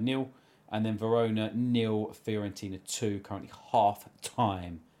 0, and then Verona 0, Fiorentina 2. Currently half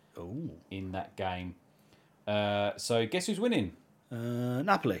time in that game. So guess who's winning?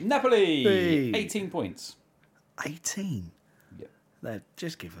 Napoli. Napoli, 18 points. 18. Yep.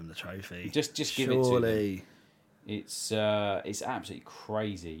 Just give them the trophy. Just give it to them. It's absolutely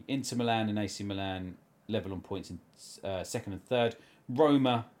crazy. Inter Milan and AC Milan level on points in second and third.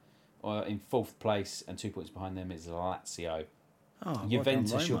 Roma in fourth place, and 2 points behind them is Lazio.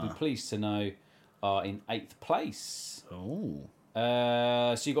 Juventus, you'll be pleased to know, are in 8th place. Oh.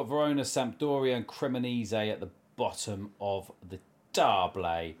 So you've got Verona, Sampdoria, and Cremonese at the bottom of the table.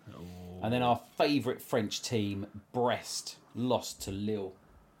 Oh. And then our favourite French team, Brest, lost to Lille.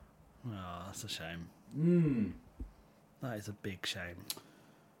 Oh, that's a shame. That is a big shame.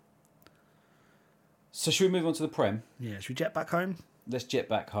 So should we move on to the Prem? Yeah, should we jet back home? Let's jet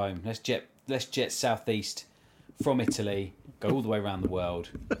back home. Let's jet southeast from Italy, go all the way around the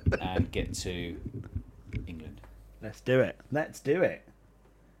world, and get to England. Let's do it.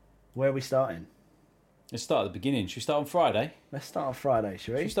 Where are we starting? Let's start at the beginning. Should we start on Friday? Let's start on Friday,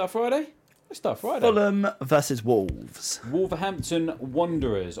 shall we? Should we start Friday? Let's start Friday. Fulham versus Wolves. Wolverhampton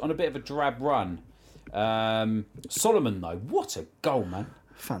Wanderers on a bit of a drab run. Solomon, though, what a goal, man.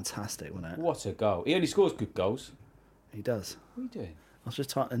 Fantastic, wasn't it? What a goal. He only scores good goals. He does. What are you doing? I was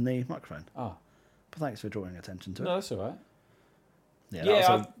just tightening the microphone. Oh. But thanks for drawing attention to it. No, that's all right.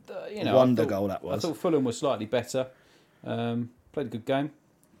 Yeah, wonder goal that was. I thought Fulham was slightly better. Played a good game.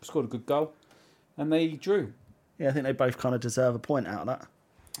 Scored a good goal. And they drew. Yeah, I think they both kind of deserve a point out of that.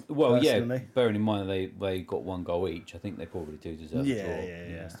 Well, personally. Yeah, bearing in mind that they got 1 goal each, I think they probably do deserve a draw.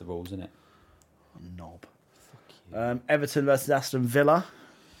 Yeah. That's the rules, isn't it? Knob. Fuck you. Everton versus Aston Villa.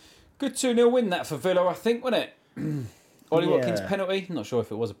 Good 2-0 win that for Villa, I think, wasn't it? Ollie Watkins penalty. Not sure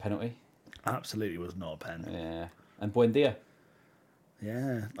if it was a penalty. Absolutely was not a pen. Yeah. And Buendia.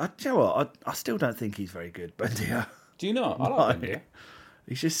 Yeah. Do you know what? I still don't think he's very good, Buendia. Do you not? I like Buendia.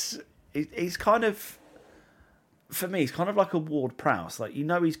 He's kind of, for me, he's kind of like a Ward-Prowse. Like, you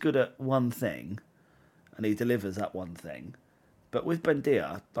know he's good at one thing, and he delivers that one thing. But with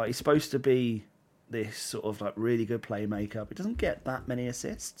Buendia, like, he's supposed to be this sort of like really good playmaker, but he doesn't get that many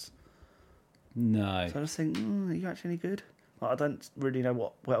assists. No. So I just think, are you actually any good? Like, I don't really know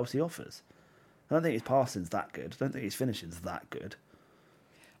what else he offers. I don't think his passing's that good. I don't think his finishing's that good.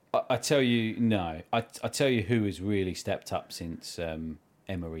 I tell you, no. I tell you who has really stepped up since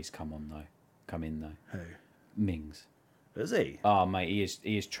Emery's come in though. Who? Mings. Is he? Oh mate,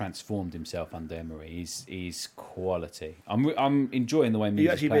 he has transformed himself under Emery. He's quality. I'm enjoying the way Mings. Are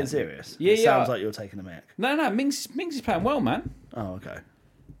you actually being serious? Yeah, it sounds like you're taking a mick. No, Mings is playing well, man. Oh, okay.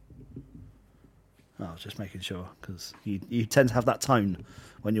 I was just making sure, because you tend to have that tone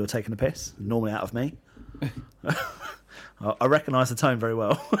when you're taking a piss, normally out of me. I recognise the tone very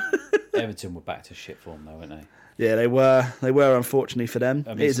well. Everton were back to shit form though, weren't they? Yeah, they were. They were, unfortunately for them.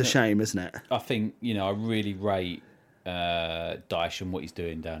 I mean, it is a shame, isn't it? I think, I really rate Dyche and what he's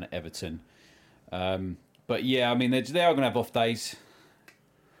doing down at Everton. But yeah, I mean, they are going to have off days.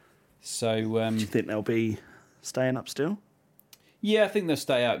 So do you think they'll be staying up still? Yeah, I think they'll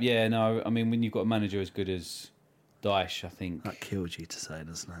stay up. Yeah, no, I mean, when you've got a manager as good as Dyche, I think... That kills you to say,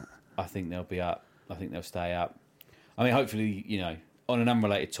 doesn't it? I think they'll be up. I think they'll stay up. I mean, hopefully, on an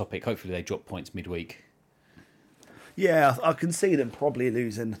unrelated topic, hopefully they drop points midweek. Yeah, I can see them probably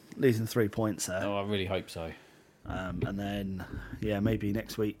losing 3 points there. Oh, I really hope so. And then, maybe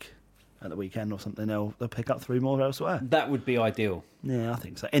next week at the weekend or something, they'll pick up 3 more elsewhere. That would be ideal. Yeah, I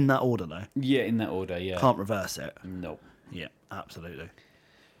think so. In that order, though. Yeah, in that order, yeah. Can't reverse it. No. Yeah, absolutely.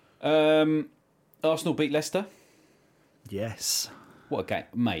 Arsenal beat Leicester. Yes. What a game.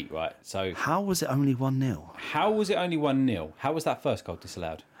 Mate, right, so... How was it only 1-0? How was it only 1-0? How was that first goal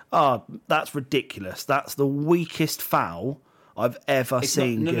disallowed? Oh, that's ridiculous. That's the weakest foul I've ever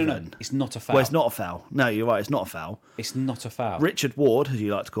seen given. No. It's not a foul. Well, it's not a foul. No, you're right. It's not a foul. It's not a foul. Richard Ward, as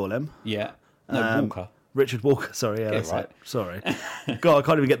you like to call him. Yeah. No, Walker. Richard Walker. Sorry, yeah, Get it that's right. it. Sorry. God, I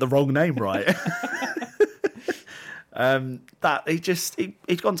can't even get the wrong name right.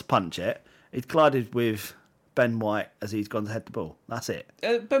 He's gone to punch it. He'd collided with Ben White as he's gone to head the ball. That's it.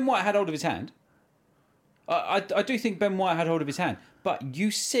 Ben White had hold of his hand. I do think Ben White had hold of his hand. But you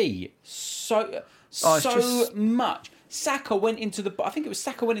see so much. Saka went into the... I think it was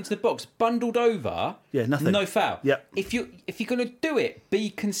Saka went into the box, bundled over. Yeah, nothing. No foul. Yep. If you're going to do it, be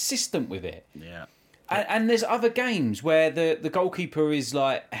consistent with it. Yeah. And there's other games where the goalkeeper is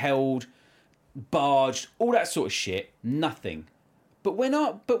like held, barged, all that sort of shit. Nothing. But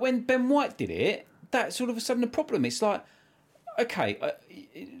when Ben White did it, that's all of a sudden a problem. It's like, okay,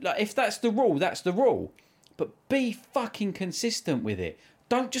 like if that's the rule, that's the rule. But be fucking consistent with it.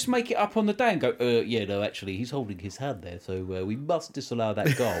 Don't just make it up on the day and go, no, actually, he's holding his hand there, so we must disallow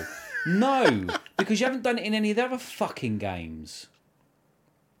that goal. No, because you haven't done it in any of the other fucking games.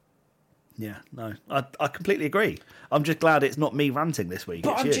 Yeah, no, I completely agree. I'm just glad it's not me ranting this week.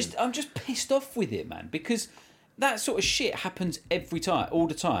 But it's I'm just pissed off with it, man, because that sort of shit happens every time, all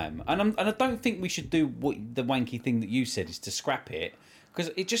the time, and I don't think we should do what the wanky thing that you said is to scrap it,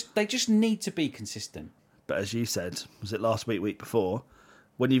 because they just need to be consistent. But as you said, was it last week before?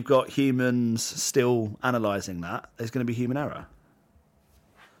 When you've got humans still analysing that, there's going to be human error.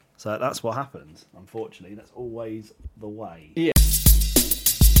 So that's what happens. Unfortunately, that's always the way. Yeah.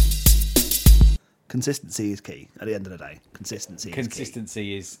 Consistency is key at the end of the day. Consistency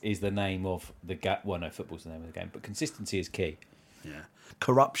is the name of the game. Well, no, football's the name of the game, but consistency is key. Yeah.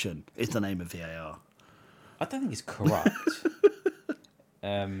 Corruption is the name of VAR. I don't think it's corrupt.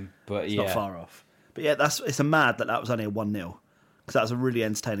 But it's yeah, not far off. But yeah, it's a mad that was only a 1-0 because that was a really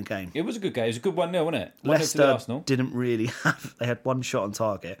entertaining game. It was a good game. It was a good 1-0, wasn't it? Leicester Arsenal didn't really have. They had one shot on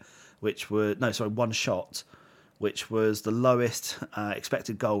target, one shot, which was the lowest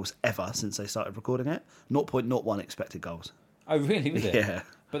expected goals ever since they started recording it. 0.01 expected goals. Oh, really? Was it? Yeah.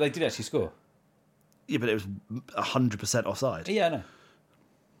 But they did actually score. Yeah, but it was 100% offside. Yeah, I know.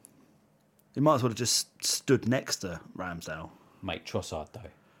 You might as well have just stood next to Ramsdale. Mate, Trossard, though.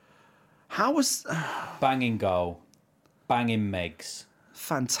 How was... banging goal. Banging Megs.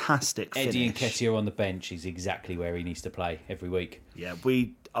 Fantastic finish. Eddie Nketiah on the bench is exactly where he needs to play every week. Yeah,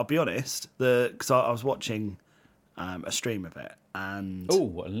 I'll be honest, because I was watching a stream of it, and... Oh,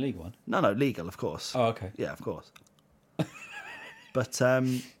 what, in League One? No, legal, of course. Oh, okay. Yeah, of course. But,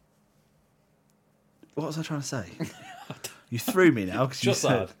 what was I trying to say? You threw me now.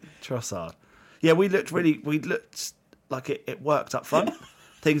 Trossard. Yeah, we looked like it worked up front.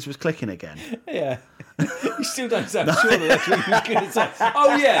 Things was clicking again. Yeah. You still don't sound sure that that's what you were going to say.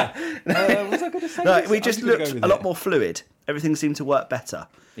 Oh, yeah. Was I going to say No, this? we just looked a lot more fluid. Everything seemed to work better.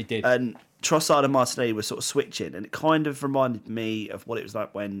 It did. And Trossard and Martinelli were sort of switching, and it kind of reminded me of what it was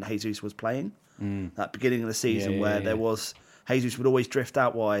like when Jesus was playing. That beginning of the season there was... Jesus would always drift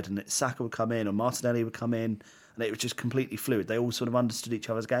out wide, and Saka would come in, or Martinelli would come in, and it was just completely fluid. They all sort of understood each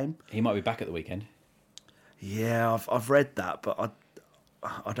other's game. He might be back at the weekend. Yeah, I've read that, but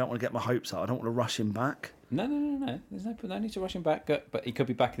I don't want to get my hopes up. I don't want to rush him back. No. There's no need to rush him back, but he could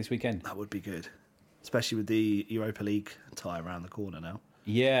be back this weekend. That would be good, especially with the Europa League tie around the corner now.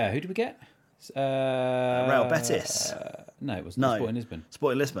 Yeah, who did we get? Real Betis. No, it wasn't. Sporting Lisbon.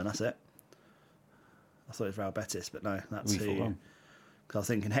 Sporting Lisbon, that's it. I thought it was Real Betis, but no, that's who. Because I was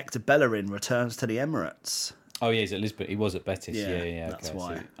thinking Hector Bellerin returns to the Emirates. Oh, yeah, he's at Lisbon. He was at Betis. Yeah. That's okay,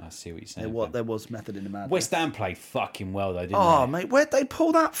 why. I see what you're saying. There was method in the madness. West Ham played fucking well, though, didn't they? Oh, mate, where'd they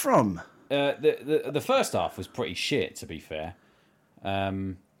pull that from? The first half was pretty shit, to be fair.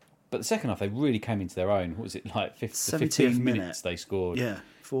 But the second half, they really came into their own. What was it, like 15 minutes they scored? Yeah,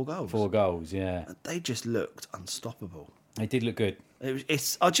 4 goals. 4 goals, yeah. They just looked unstoppable. They did look good. Do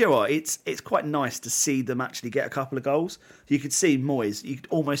you know what? It's quite nice to see them actually get a couple of goals. You could see Moyes. You could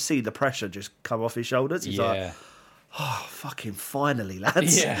almost see the pressure just come off his shoulders. He's like, oh, fucking finally,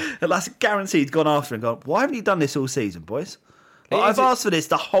 lads. Yeah. That's guaranteed gone after and gone, why haven't you done this all season, boys? I've asked for this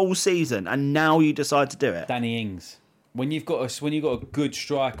the whole season, and now you decide to do it. Danny Ings. When you've got a good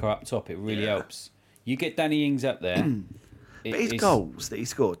striker up top, it really helps. You get Danny Ings up there. But his goals that he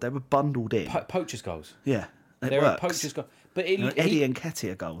scored, they were bundled in. Poachers' goals. Yeah, They're a poachers' goal. But Eddie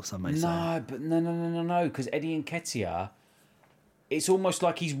Nketiah goals, some may say. No, because Eddie Nketiah, it's almost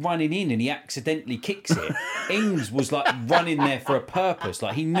like he's running in and he accidentally kicks it. Ings was like running there for a purpose.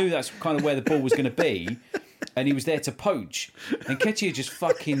 Like he knew that's kind of where the ball was going to be, and he was there to poach. And Nketiah just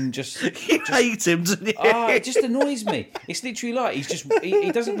fucking You hate him, doesn't you? it just annoys me. It's literally like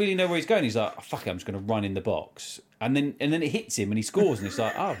he doesn't really know where he's going. He's like, oh, fuck it, I'm just going to run in the box, and then it hits him and he scores, and it's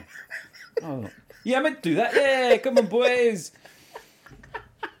like, oh, yeah, I meant to do that. Yeah, come on, boys.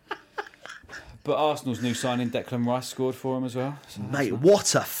 But Arsenal's new signing, Declan Rice, scored for him as well. So mate,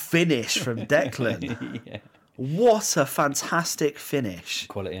 what a finish from Declan. Yeah. What a fantastic finish.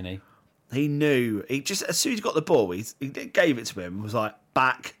 Quality, isn't he? He knew. He just, as soon as he got the ball, he gave it to him and was like,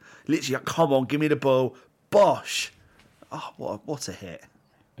 back. Literally, like, come on, give me the ball. Bosh. Oh, what a hit.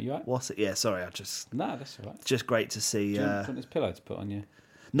 Are you right? Yeah, sorry, No, that's all right. Just great to see. Do you want this pillow to put on you?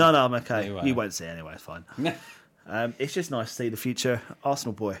 No, I'm okay. Anyway. You won't see it anyway, it's fine. It's just nice to see the future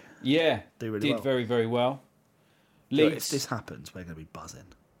Arsenal boy. Yeah, did well. Very, very well. Leeds. If this happens, we're going to be buzzing.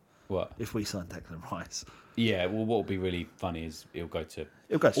 What? If we sign Declan Rice. Yeah, well, what will be really funny is he'll go to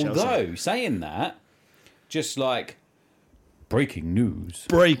Chelsea. Although, saying that, just like breaking news.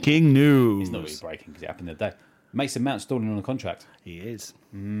 Breaking news. It's not really breaking because it happened the day. Mason Mount's stalling on a contract. He is.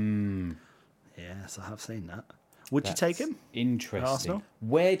 Yes, I have seen that. Would you take him? Interesting.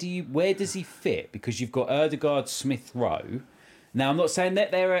 Where does he fit? Because you've got Ødegaard, Smith Rowe. Now, I'm not saying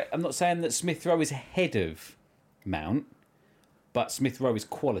that Smith Rowe is ahead of Mount, but Smith Rowe is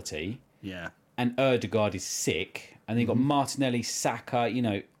quality. Yeah. And Ødegaard is sick. And then you've got Martinelli, Saka. You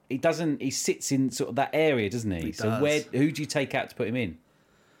know, he sits in sort of that area, doesn't he? So who do you take out to put him in?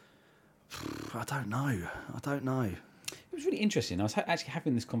 I don't know. It was really interesting. I was actually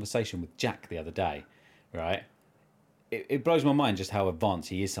having this conversation with Jack the other day, right? It blows my mind just how advanced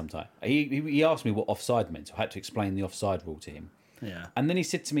he is sometimes. He asked me what offside meant, so I had to explain the offside rule to him. Yeah. And then he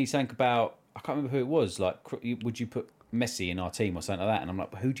said to me something about, I can't remember who it was, like, would you put Messi in our team or something like that? And I'm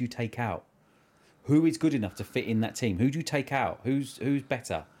like, who do you take out? Who is good enough to fit in that team? Who do you take out? Who's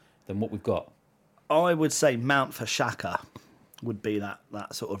better than what we've got? I would say Mount for Xhaka would be that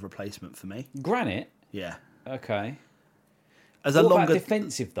sort of replacement for me. Granite? Yeah. Okay. As what a longer about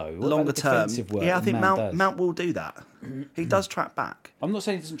defensive though? What longer about term, work yeah, I think Mount will do that. He does track back. I'm not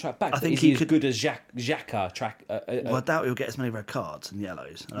saying he doesn't track back. I think is he as good as Xhaka track. Well, I doubt he'll get as many red cards and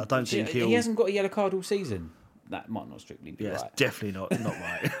yellows, and I don't think he hasn't got a yellow card all season. That might not strictly be right. It's definitely not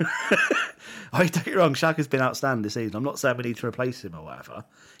right. I don't get me wrong. Xhaka's been outstanding this season. I'm not saying we need to replace him or whatever.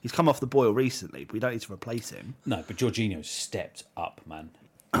 He's come off the boil recently, but we don't need to replace him. No, but Jorginho's stepped up, man.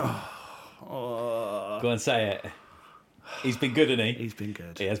 Go on, say it. He's been good, hasn't he? He's been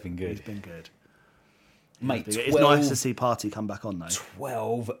good. He has been good. He's been good. Mate, it's nice to see Partey come back on, though.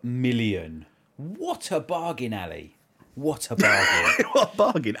 12 million. What a bargain, Ali. What a bargain. What a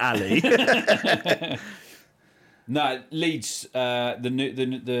bargain, Ali. No, Leeds,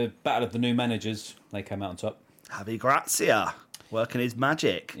 the battle of the new managers, they came out on top. Javi Gracia, working his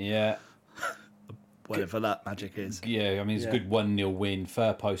magic. Yeah. Whatever that magic is. Yeah, I mean, it's a good 1-0 win.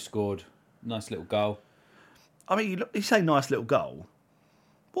 Firpost scored. Nice little goal. I mean, you say nice little goal.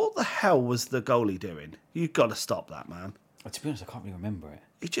 What the hell was the goalie doing? You've got to stop that, man. To be honest, I can't really remember it.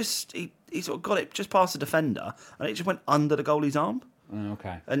 He sort of got it just past the defender, and it just went under the goalie's arm.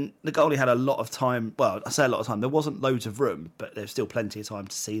 Okay. And the goalie had a lot of time. Well, I say a lot of time. There wasn't loads of room, but there's still plenty of time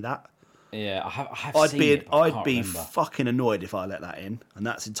to see that. Yeah, I have seen it, but I'd be fucking annoyed if I let that in, and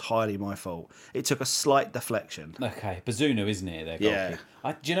that's entirely my fault. It took a slight deflection. Okay, Bazunu, isn't it? Their goalkeeper.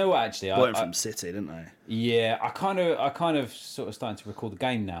 Yeah. Do you know what? Actually, went from City, didn't they? Yeah, I kind of sort of starting to recall the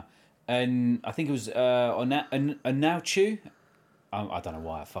game now, and I think it was Onuachu. I don't know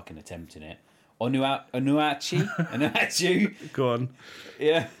why I'm fucking attempting it. Onuachu. Go on.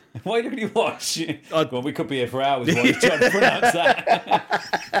 Yeah. Why are you looking at your watch? Well, we could be here for hours while you're trying to pronounce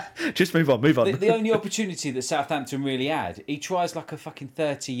that. Just move on. The only opportunity that Southampton really had, he tries like a fucking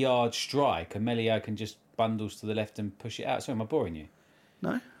 30-yard strike, and Melio can just bundles to the left and push it out. Sorry, am I boring you?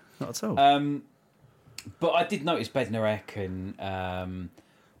 No, not at all. But I did notice Bednarek and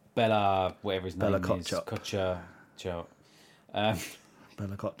Bella, whatever his name is. Kochap. Bella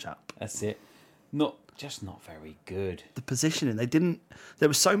Kochap. That's it. Just not very good. The positioning, there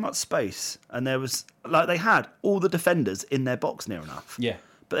was so much space, and they had all the defenders in their box near enough. Yeah.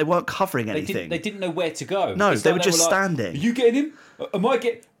 But they weren't covering anything. They didn't know where to go. No, they were just standing. Are you getting him? Am I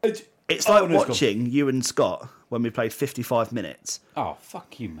getting... It's like watching you and Scott when we played 55 minutes. Oh,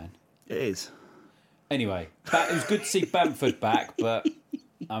 fuck you, man. It is. Anyway, it was good to see Bamford back, but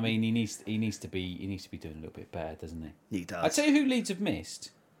I mean, he needs to be doing a little bit better, doesn't he? He does. I tell you who Leeds have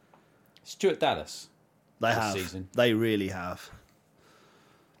missed. Stuart Dallas. They this have. Season. They really have.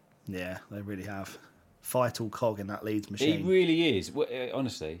 Yeah, they really have. Vital cog in that Leeds machine. He really is.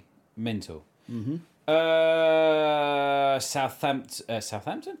 Honestly, mental. Mm-hmm.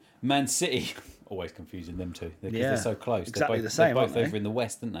 Southampton? Man City. Always confusing them two because Yeah, they're so close. exactly they're the same, They're both aren't they? over in the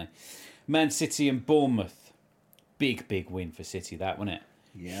West, aren't they? Man City and Bournemouth. Big win for City, that, wasn't it?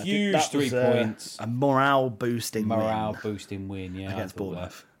 Yeah, I think huge that 3 was, points. A morale boosting win, yeah. against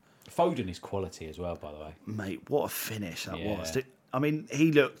Bournemouth. Foden is quality as well, by the way. Mate, what a finish that Yeah. was. I mean,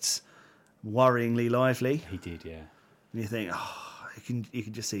 he looked worryingly lively. He did, yeah. And you think, you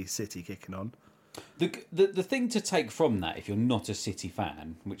can just see City kicking on. The thing to take from that, if you're not a City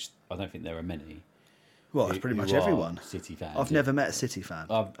fan, which I don't think there are many. Well, it's pretty much who are everyone. City fans. I've never met a City fan.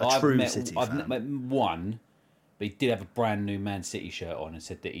 A I've true met, City I've fan. met one, but he did have a brand new Man City shirt on and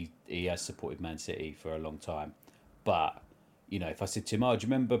said that he has supported Man City for a long time. But, if I said to him, do you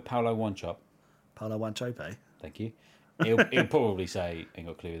remember Paulo Wanchope? Paulo Wanchope? Thank you. He'll probably say, ain't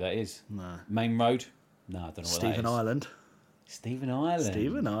got a clue who that is. No. Main Road? No, I don't know what Stephen that is. Ireland. Stephen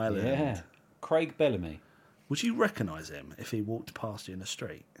Ireland. Yeah. Craig Bellamy. Would you recognise him if he walked past you in the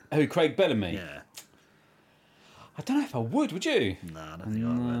street? Who, Craig Bellamy? Yeah. I don't know if I would you? No, I don't think I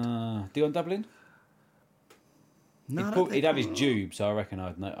would. Dion Dublin? No, I don't think... He'd have his tube, so I reckon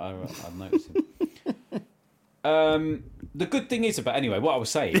I'd notice him. The good thing is about... Anyway, what I was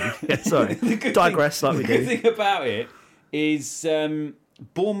saying... Sorry, digress like we do. The good thing about it is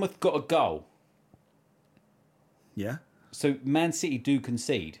Bournemouth got a goal. Yeah? So Man City do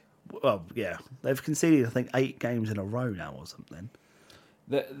concede. Well, yeah. They've conceded, I think, 8 games in a row now or something.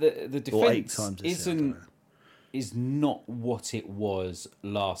 The Or 8 defence times this year, is not what it was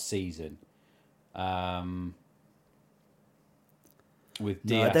last season. With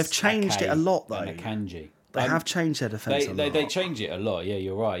Diaz, they've changed it a lot, though. and Akanji. They have changed their defence a lot. They change it a lot. Yeah,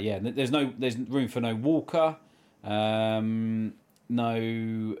 you're right. Yeah, there's room for no Walker, no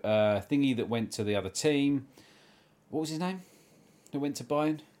thingy that went to the other team. What was his name? That went to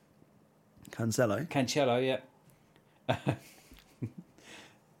Bayern? Cancelo, yeah.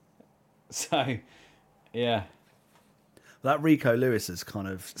 So, yeah. That Rico Lewis has kind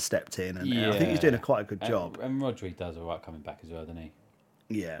of stepped in, and I think he's doing quite a good job. And Rodri does all right coming back as well, doesn't he?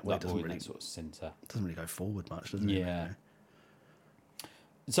 Yeah, well, That it doesn't in really that sort of centre. Doesn't really go forward much, does it? Yeah.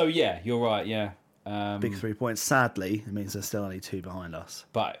 So yeah, you're right. Yeah. Big 3 points. Sadly, it means they're still only 2 behind us.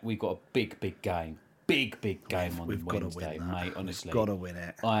 But we've got a big game. Big game on We've got to Wednesday, win that. mate. Honestly, We've got to win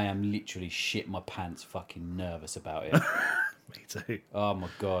it. I am literally shit my pants, fucking nervous about it. Me too. Oh my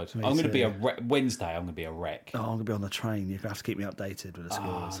god, Me I'm going to be too. Wednesday. I'm going to be a wreck. Oh, I'm going to be on the train. You're going to have to keep me updated with the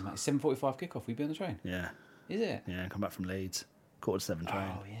scores. Mate, 7:45 kickoff. Will you be on the train? Yeah. Is it? Yeah, come back from Leeds. 6:45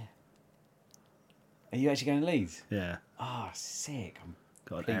 train. Oh yeah. Are you actually going to Leeds? Yeah. Ah, sick. I'm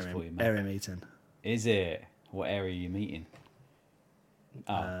Got pleased an for you, mate. area meeting. Is it? What area are you meeting?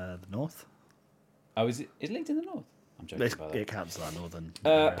 The north. Oh, is it? Is Leeds in the north? I'm joking about that. It counts as our northern.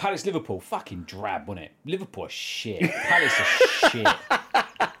 Palace Liverpool, fucking drab, wasn't it? Liverpool are shit. Palace are shit.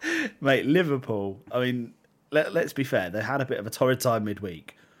 Mate, Liverpool, I mean, let's be fair. They had a bit of a torrid time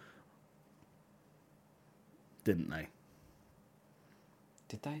midweek. Didn't they?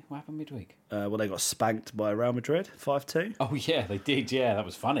 Did they? What happened midweek? Well, they got spanked by Real Madrid, 5-2. Oh, yeah, they did. Yeah, that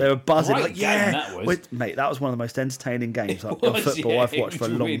was funny. They were buzzing. Great Like, game, yeah. that was. Mate, that was one of the most entertaining games of was, football yeah, I've it watched for a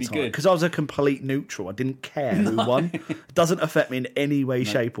was long really time. good. Because I was a complete neutral. I didn't care who won. It doesn't affect me in any way,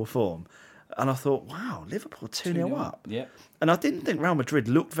 shape or form. And I thought, wow, Liverpool 2-0 up. Yeah. And I didn't think Real Madrid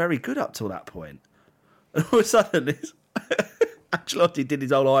looked very good up till that point. And all of a sudden, Ancelotti did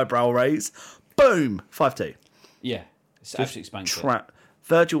his old eyebrow raise. Boom! 5-2. Yeah. It's absolutely spanked it.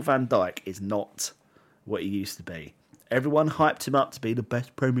 Virgil van Dijk is not what he used to be. Everyone hyped him up to be the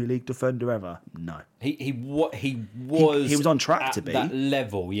best Premier League defender ever. No. He was on track at to be. that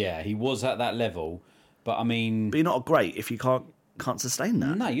level, yeah. He was at that level. But I mean, But you're not great if you can't sustain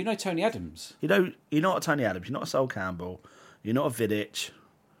that. no, you know Tony Adams. You're not a Tony Adams, you're not a Sol Campbell, you're not a Vidic.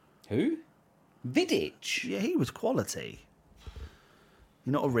 Who? Vidic. Yeah, he was quality.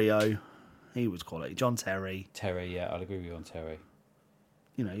 You're not a Rio. He was quality. John Terry. Terry, yeah, I'll agree with you on Terry.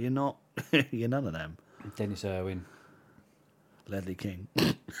 You know, you're not. You're none of them. Dennis Irwin. Ledley King.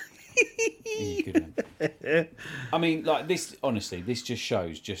 He's good, man. I mean, like this. Honestly, this just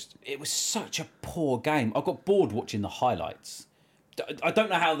shows. It was such a poor game. I got bored watching the highlights. I don't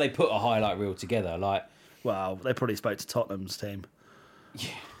know how they put a highlight reel together. Like, Well, they probably spoke to Tottenham's team. yeah,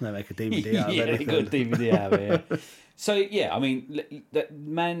 They make a DVD out of yeah, they anything. got a DVD out of it. Yeah. So yeah, I mean,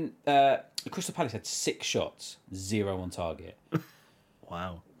 Crystal Palace had 6 shots, 0 on target.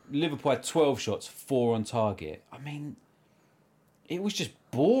 Wow. Liverpool had 12 shots, 4 on target. I mean, it was just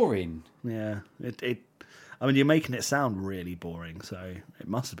boring. Yeah. I mean, you're making it sound really boring, so it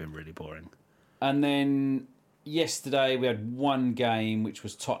must have been really boring. And then yesterday we had one game, which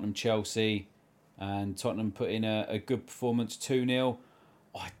was Tottenham-Chelsea, and Tottenham put in a good performance, 2-0.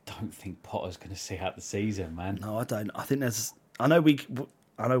 I don't think Potter's going to see out the season, man. No, I don't. I think there's... I know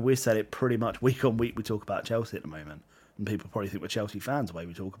we said it pretty much week on week. We talk about Chelsea at the moment, and people probably think we're Chelsea fans the way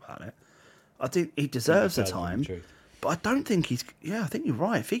we talk about it. I think he deserves the time, but I don't think he's... Yeah, I think you're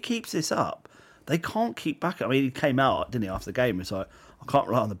right. If he keeps this up, they can't keep back. I mean, he came out, didn't he, after the game? It's like, I can't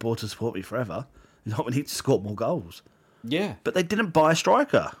rely on the board to support me forever. We need to score more goals. Yeah. But they didn't buy a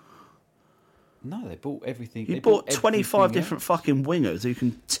striker. No, they bought everything. You bought 25 different fucking wingers who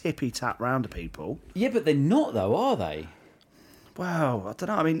can tippy-tap round to people. Yeah, but they're not, though, are they? Wow, I don't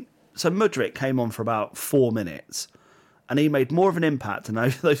know. I mean, so Mudryk came on for about 4 minutes, and he made more of an impact in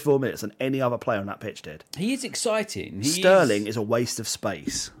those 4 minutes than any other player on that pitch did. He is exciting. Sterling is a waste of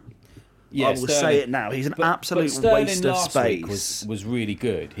space. Yeah, I will say it now. He's an absolute waste of space. Week was really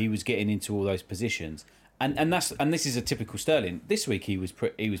good. He was getting into all those positions, and this is a typical Sterling. This week he was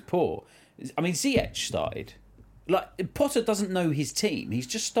poor. I mean, Ziyech started. Like, Potter doesn't know his team. He's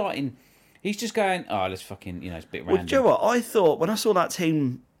just starting. He's just going, let's fucking, it's a bit random. Well, do you know what? I thought, when I saw that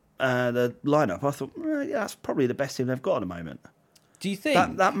team, the lineup, I thought, yeah, that's probably the best team they've got at the moment. Do you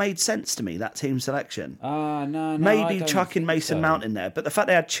think? That made sense to me, that team selection. No. Maybe chucking Mason Mount in there, but the fact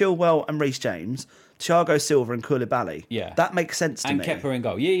they had Chilwell and Reece James, Thiago Silva and Koulibaly, that makes sense to me. And Kepa in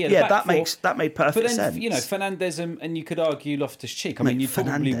goal. Yeah, that made perfect sense. But then, Fernandes and you could argue Loftus-Cheek. I mean, you'd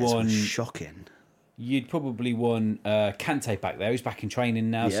probably Fernandes was shocking. You'd probably want Kante back there. He's back in training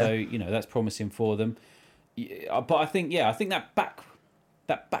now, so that's promising for them. But I think that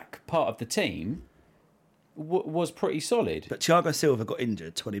back part of the team was pretty solid. But Thiago Silva got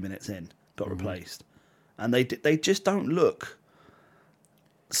injured 20 minutes in, got replaced, and they just don't look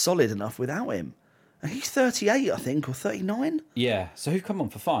solid enough without him. And he's 38, I think, or 39. Yeah. So who come on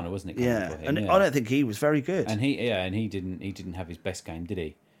for Fana, wasn't it? And I don't think he was very good. And he didn't have his best game, did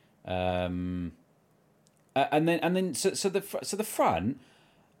he? And then so the front.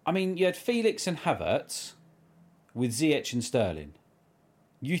 I mean, you had Felix and Havertz with Ziyech and Sterling.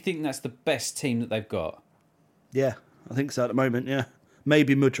 You think that's the best team that they've got? Yeah, I think so at the moment. Yeah,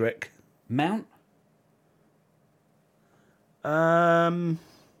 maybe Mudryk. Mount.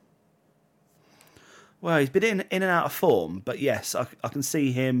 Well, he's been in and out of form, but yes, I can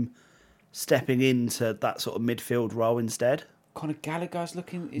see him stepping into that sort of midfield role instead. Conor Gallagher's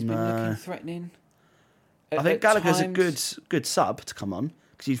been looking threatening. I think Gallagher's a good sub to come on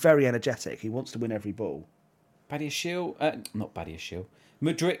because he's very energetic. He wants to win every ball. Not Badiashile.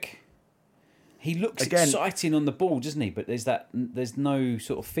 Mudryk. He looks exciting on the ball, doesn't he? But there's no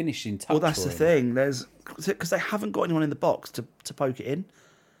sort of finishing touch. Well, that's the thing. Because they haven't got anyone in the box to poke it in.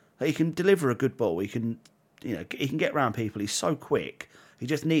 He can deliver a good ball. He can get around people. He's so quick. He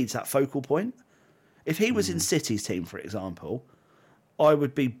just needs that focal point. If he was in City's team, for example, I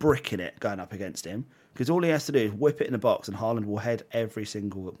would be bricking it going up against him because all he has to do is whip it in the box and Haaland will head every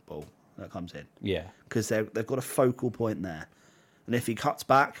single ball that comes in. Yeah. Because they've got a focal point there. And if he cuts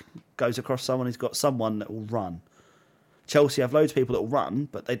back, goes across someone, he's got someone that will run. Chelsea have loads of people that will run,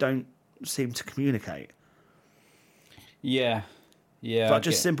 but they don't seem to communicate. Yeah. Yeah. But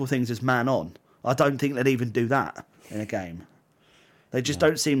just simple things as man on. I don't think they'd even do that in a game. They just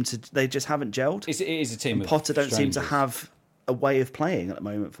don't seem to... They just haven't gelled. It is a team and Potter don't seem to have a way of playing at the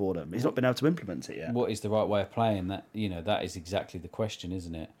moment for them. He's not been able to implement it yet. What is the right way of playing? That is exactly the question,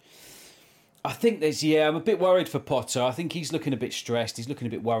 isn't it? I think I'm a bit worried for Potter. I think he's looking a bit stressed. He's looking a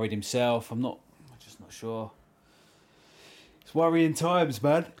bit worried himself. I'm just not sure. It's worrying times,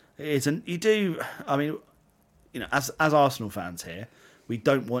 man. It is, and you do... I mean, as Arsenal fans here, we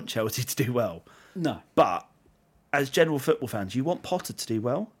don't want Chelsea to do well. No. But as general football fans, you want Potter to do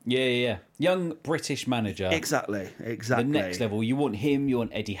well. Yeah. Young British manager. Exactly. The next level. You want him, you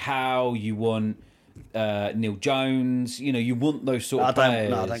want Eddie Howe, you want Neil Jones. You want those sort of players.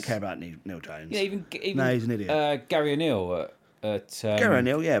 No, I don't care about Neil Jones. Yeah, even no, he's an idiot. Gary O'Neill Gary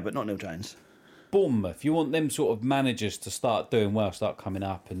O'Neill, yeah, but not Neil Jones. Bournemouth. You want them sort of managers to start doing well, start coming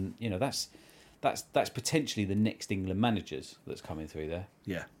up, and that's potentially the next England managers that's coming through there.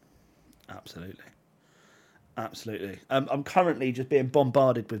 Yeah, absolutely. I'm currently just being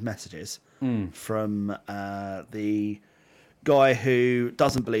bombarded with messages from the guy who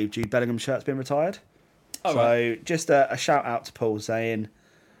doesn't believe Jude Bellingham's shirt's been retired. Right. Just a shout out to Paul saying,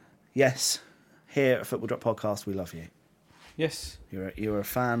 yes, here at Football Drop Podcast, we love you. Yes. You're a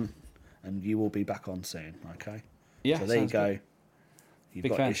fan and you will be back on soon, okay? Yeah. So there you go. Good. You've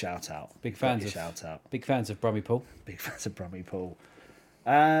Big got fan. your shout out. Big fans Big fans of Brummy Paul. Big fans of Brummy Paul.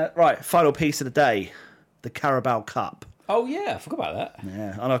 Right, final piece of the day, the Carabao Cup. Oh yeah, I forgot about that.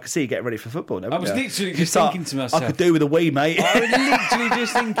 Yeah, and I can see you getting ready for football now. I was literally just thinking to myself, I could do with a wee, mate. I was literally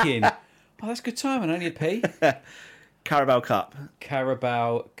just thinking, oh, that's a good time, and only a pee. Carabao Cup.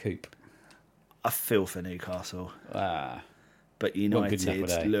 Carabao Coupe. I feel for Newcastle. Ah. But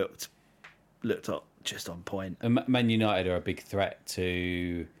United looked just on point. And Man United are a big threat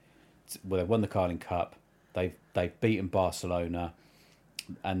to. Well, they've won the Carling Cup. They've beaten Barcelona,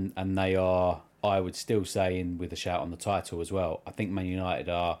 and they are, I would still say, with a shout on the title as well. I think Man United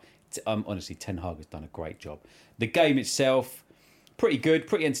are. Honestly, Ten Hag has done a great job. The game itself, pretty good,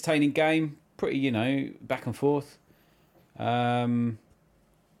 pretty entertaining game. Pretty, back and forth.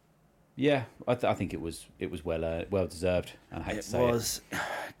 Yeah, I think it was well deserved. And I hate to say it was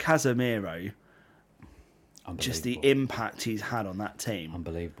Casemiro. Just the impact he's had on that team,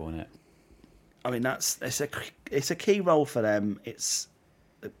 unbelievable, isn't it? I mean, it's a key role for them. It's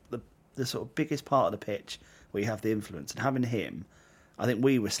the sort of biggest part of the pitch where you have the influence, and having him, I think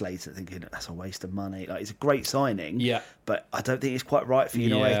we were slated thinking that's a waste of money. Like, it's a great signing, yeah, but I don't think it's quite right for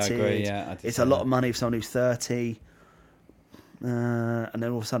United. Yeah, I agree. Yeah, it's a lot of money for someone who's 30, and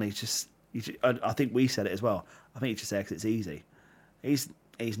then all of a sudden I think we said it as well. I think he's just there because it's easy. He's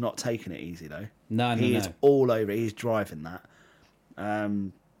not taking it easy though. No, he is all over it. He's driving that.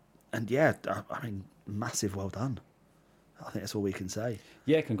 And yeah, I mean, massive well done. I think that's all we can say.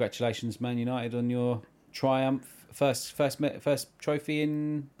 Yeah, congratulations, Man United, on your triumph. First trophy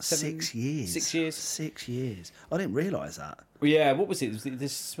in 6 years. 6 years. 6 years. I didn't realise that. Well, yeah, what was it? Was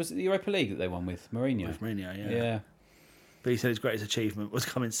it the Europa League that they won with Mourinho? With Mourinho, yeah. Yeah. But he said his greatest achievement was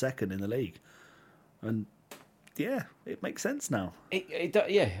coming second in the league. And yeah, it makes sense now.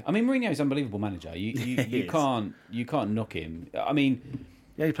 Yeah, I mean, Mourinho's an unbelievable manager. You can't knock him. I mean,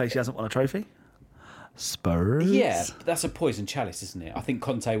 the only place he hasn't won a trophy, Spurs. Yeah, but that's a poison chalice, isn't it? I think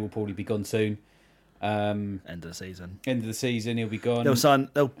Conte will probably be gone soon. End of the season. He'll be gone.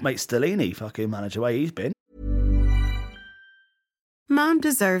 They'll make Stellini fucking manage the way he's been. Mom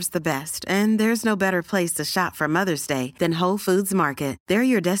deserves the best, and there's no better place to shop for Mother's Day than Whole Foods Market. They're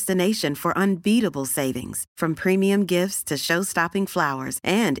your destination for unbeatable savings, from premium gifts to show-stopping flowers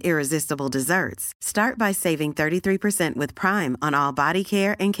and irresistible desserts. Start by saving 33% with Prime on all body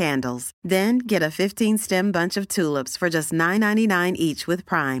care and candles. Then get a 15-stem bunch of tulips for just $9.99 each with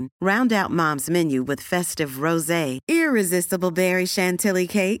Prime. Round out Mom's menu with festive rosé, irresistible berry chantilly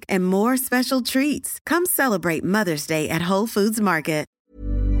cake, and more special treats. Come celebrate Mother's Day at Whole Foods Market.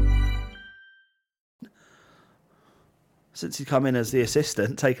 Since he's come in as the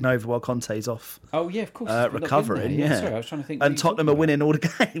assistant, taking over while Conte's off. Oh yeah, of course. Recovering, yeah. Sorry, I was trying to think. And Tottenham are winning all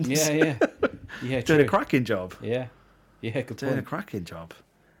the games. Yeah. Doing a cracking job. Yeah, good Doing a cracking job.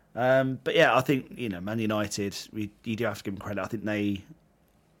 But yeah, I think Man United. You do have to give them credit. I think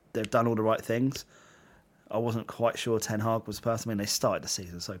they've done all the right things. I wasn't quite sure Ten Hag was the person. I mean, they started the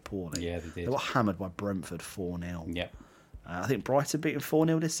season so poorly. Yeah, they did. They got hammered by Brentford 4-0. Yeah. I think Brighton beat him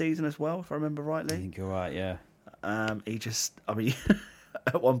 4-0 this season as well, if I remember rightly. I think you're right. Yeah. At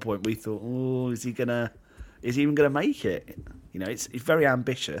one point we thought, is he even gonna make it? He's very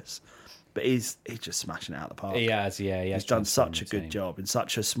ambitious, but he's just smashing it out of the park. He has, yeah. He's done such a good job in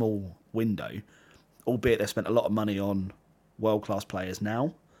such a small window, albeit they've spent a lot of money on world-class players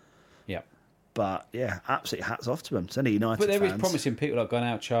now. Yeah. But yeah, absolutely hats off to him. It's only United But there fans. is promising people like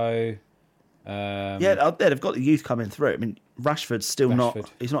Garnacho. They've got the youth coming through. I mean, Rashford's still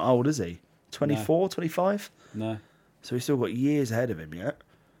not. He's not old, is he? 24, 25? No. So he's still got years ahead of him yet.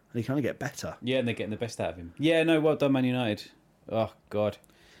 And he can only get better. Yeah, and they're getting the best out of him. Yeah, no, well done, Man United. Oh, God.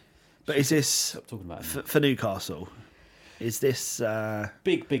 But is this, stop talking about him, for Newcastle, is this...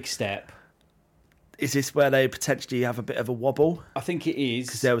 big step. Is this where they potentially have a bit of a wobble? I think it is.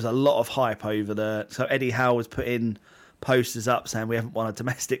 Because there was a lot of hype over So Eddie Howe was putting posters up saying we haven't won a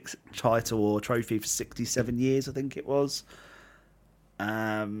domestic title or trophy for 67 years, I think it was.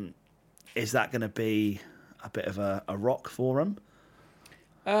 Is that going to be a bit of a rock for them?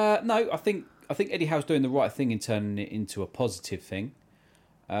 No, I think Eddie Howe's doing the right thing in turning it into a positive thing.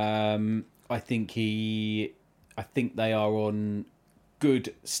 I think they are on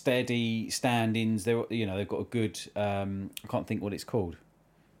good, steady standings. They've got a good. I can't think what it's called.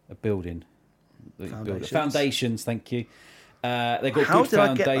 A building. Foundations. Thank you. They've got How good did foundations.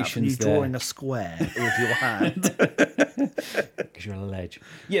 I get that from you drawing a square with your hand? Because you're on a ledge.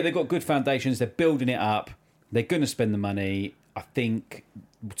 Yeah, they've got good foundations. They're building it up. They're going to spend the money. I think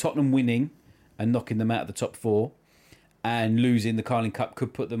Tottenham winning and knocking them out of the top four and losing the Carling Cup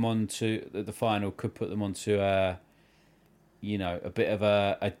could put them on to the final, could put them on to a bit of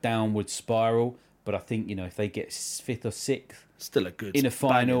a downward spiral. But I think if they get 5th or 6th, still a good in a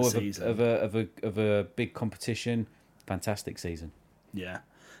final of a big competition, fantastic season. Yeah,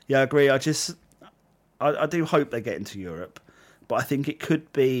 I agree. I do hope they get into Europe, but I think it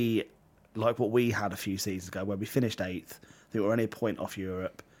could be like what we had a few seasons ago, where we finished 8th. I think we were only a point off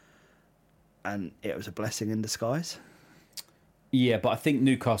Europe, and it was a blessing in disguise. Yeah, but I think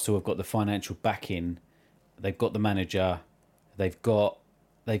Newcastle have got the financial backing. They've got the manager. They've got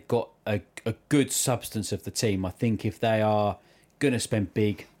a good substance of the team. I think if they are going to spend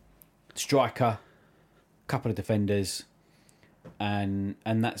big, striker, couple of defenders, and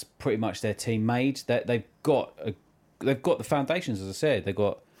that's pretty much their team made. That they've got the foundations, as I said. They've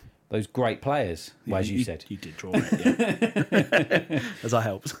got those great players. Well, as you said, you did draw it, yeah. As I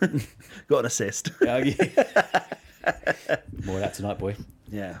helped, got an assist. More of that tonight, boy.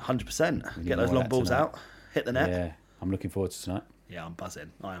 Yeah, 100%. Get those long balls out, hit the net. Yeah, I'm looking forward to tonight. Yeah, I'm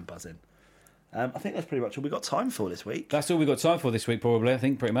buzzing. I am buzzing. I think that's pretty much all we got time for this week. That's all we got time for this week, probably. I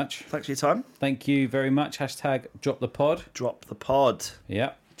think pretty much. Thanks for your time. Thank you very much. Hashtag drop the pod. Drop the pod.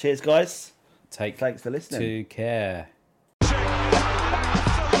 Yeah. Cheers, guys. Thanks for listening. To care.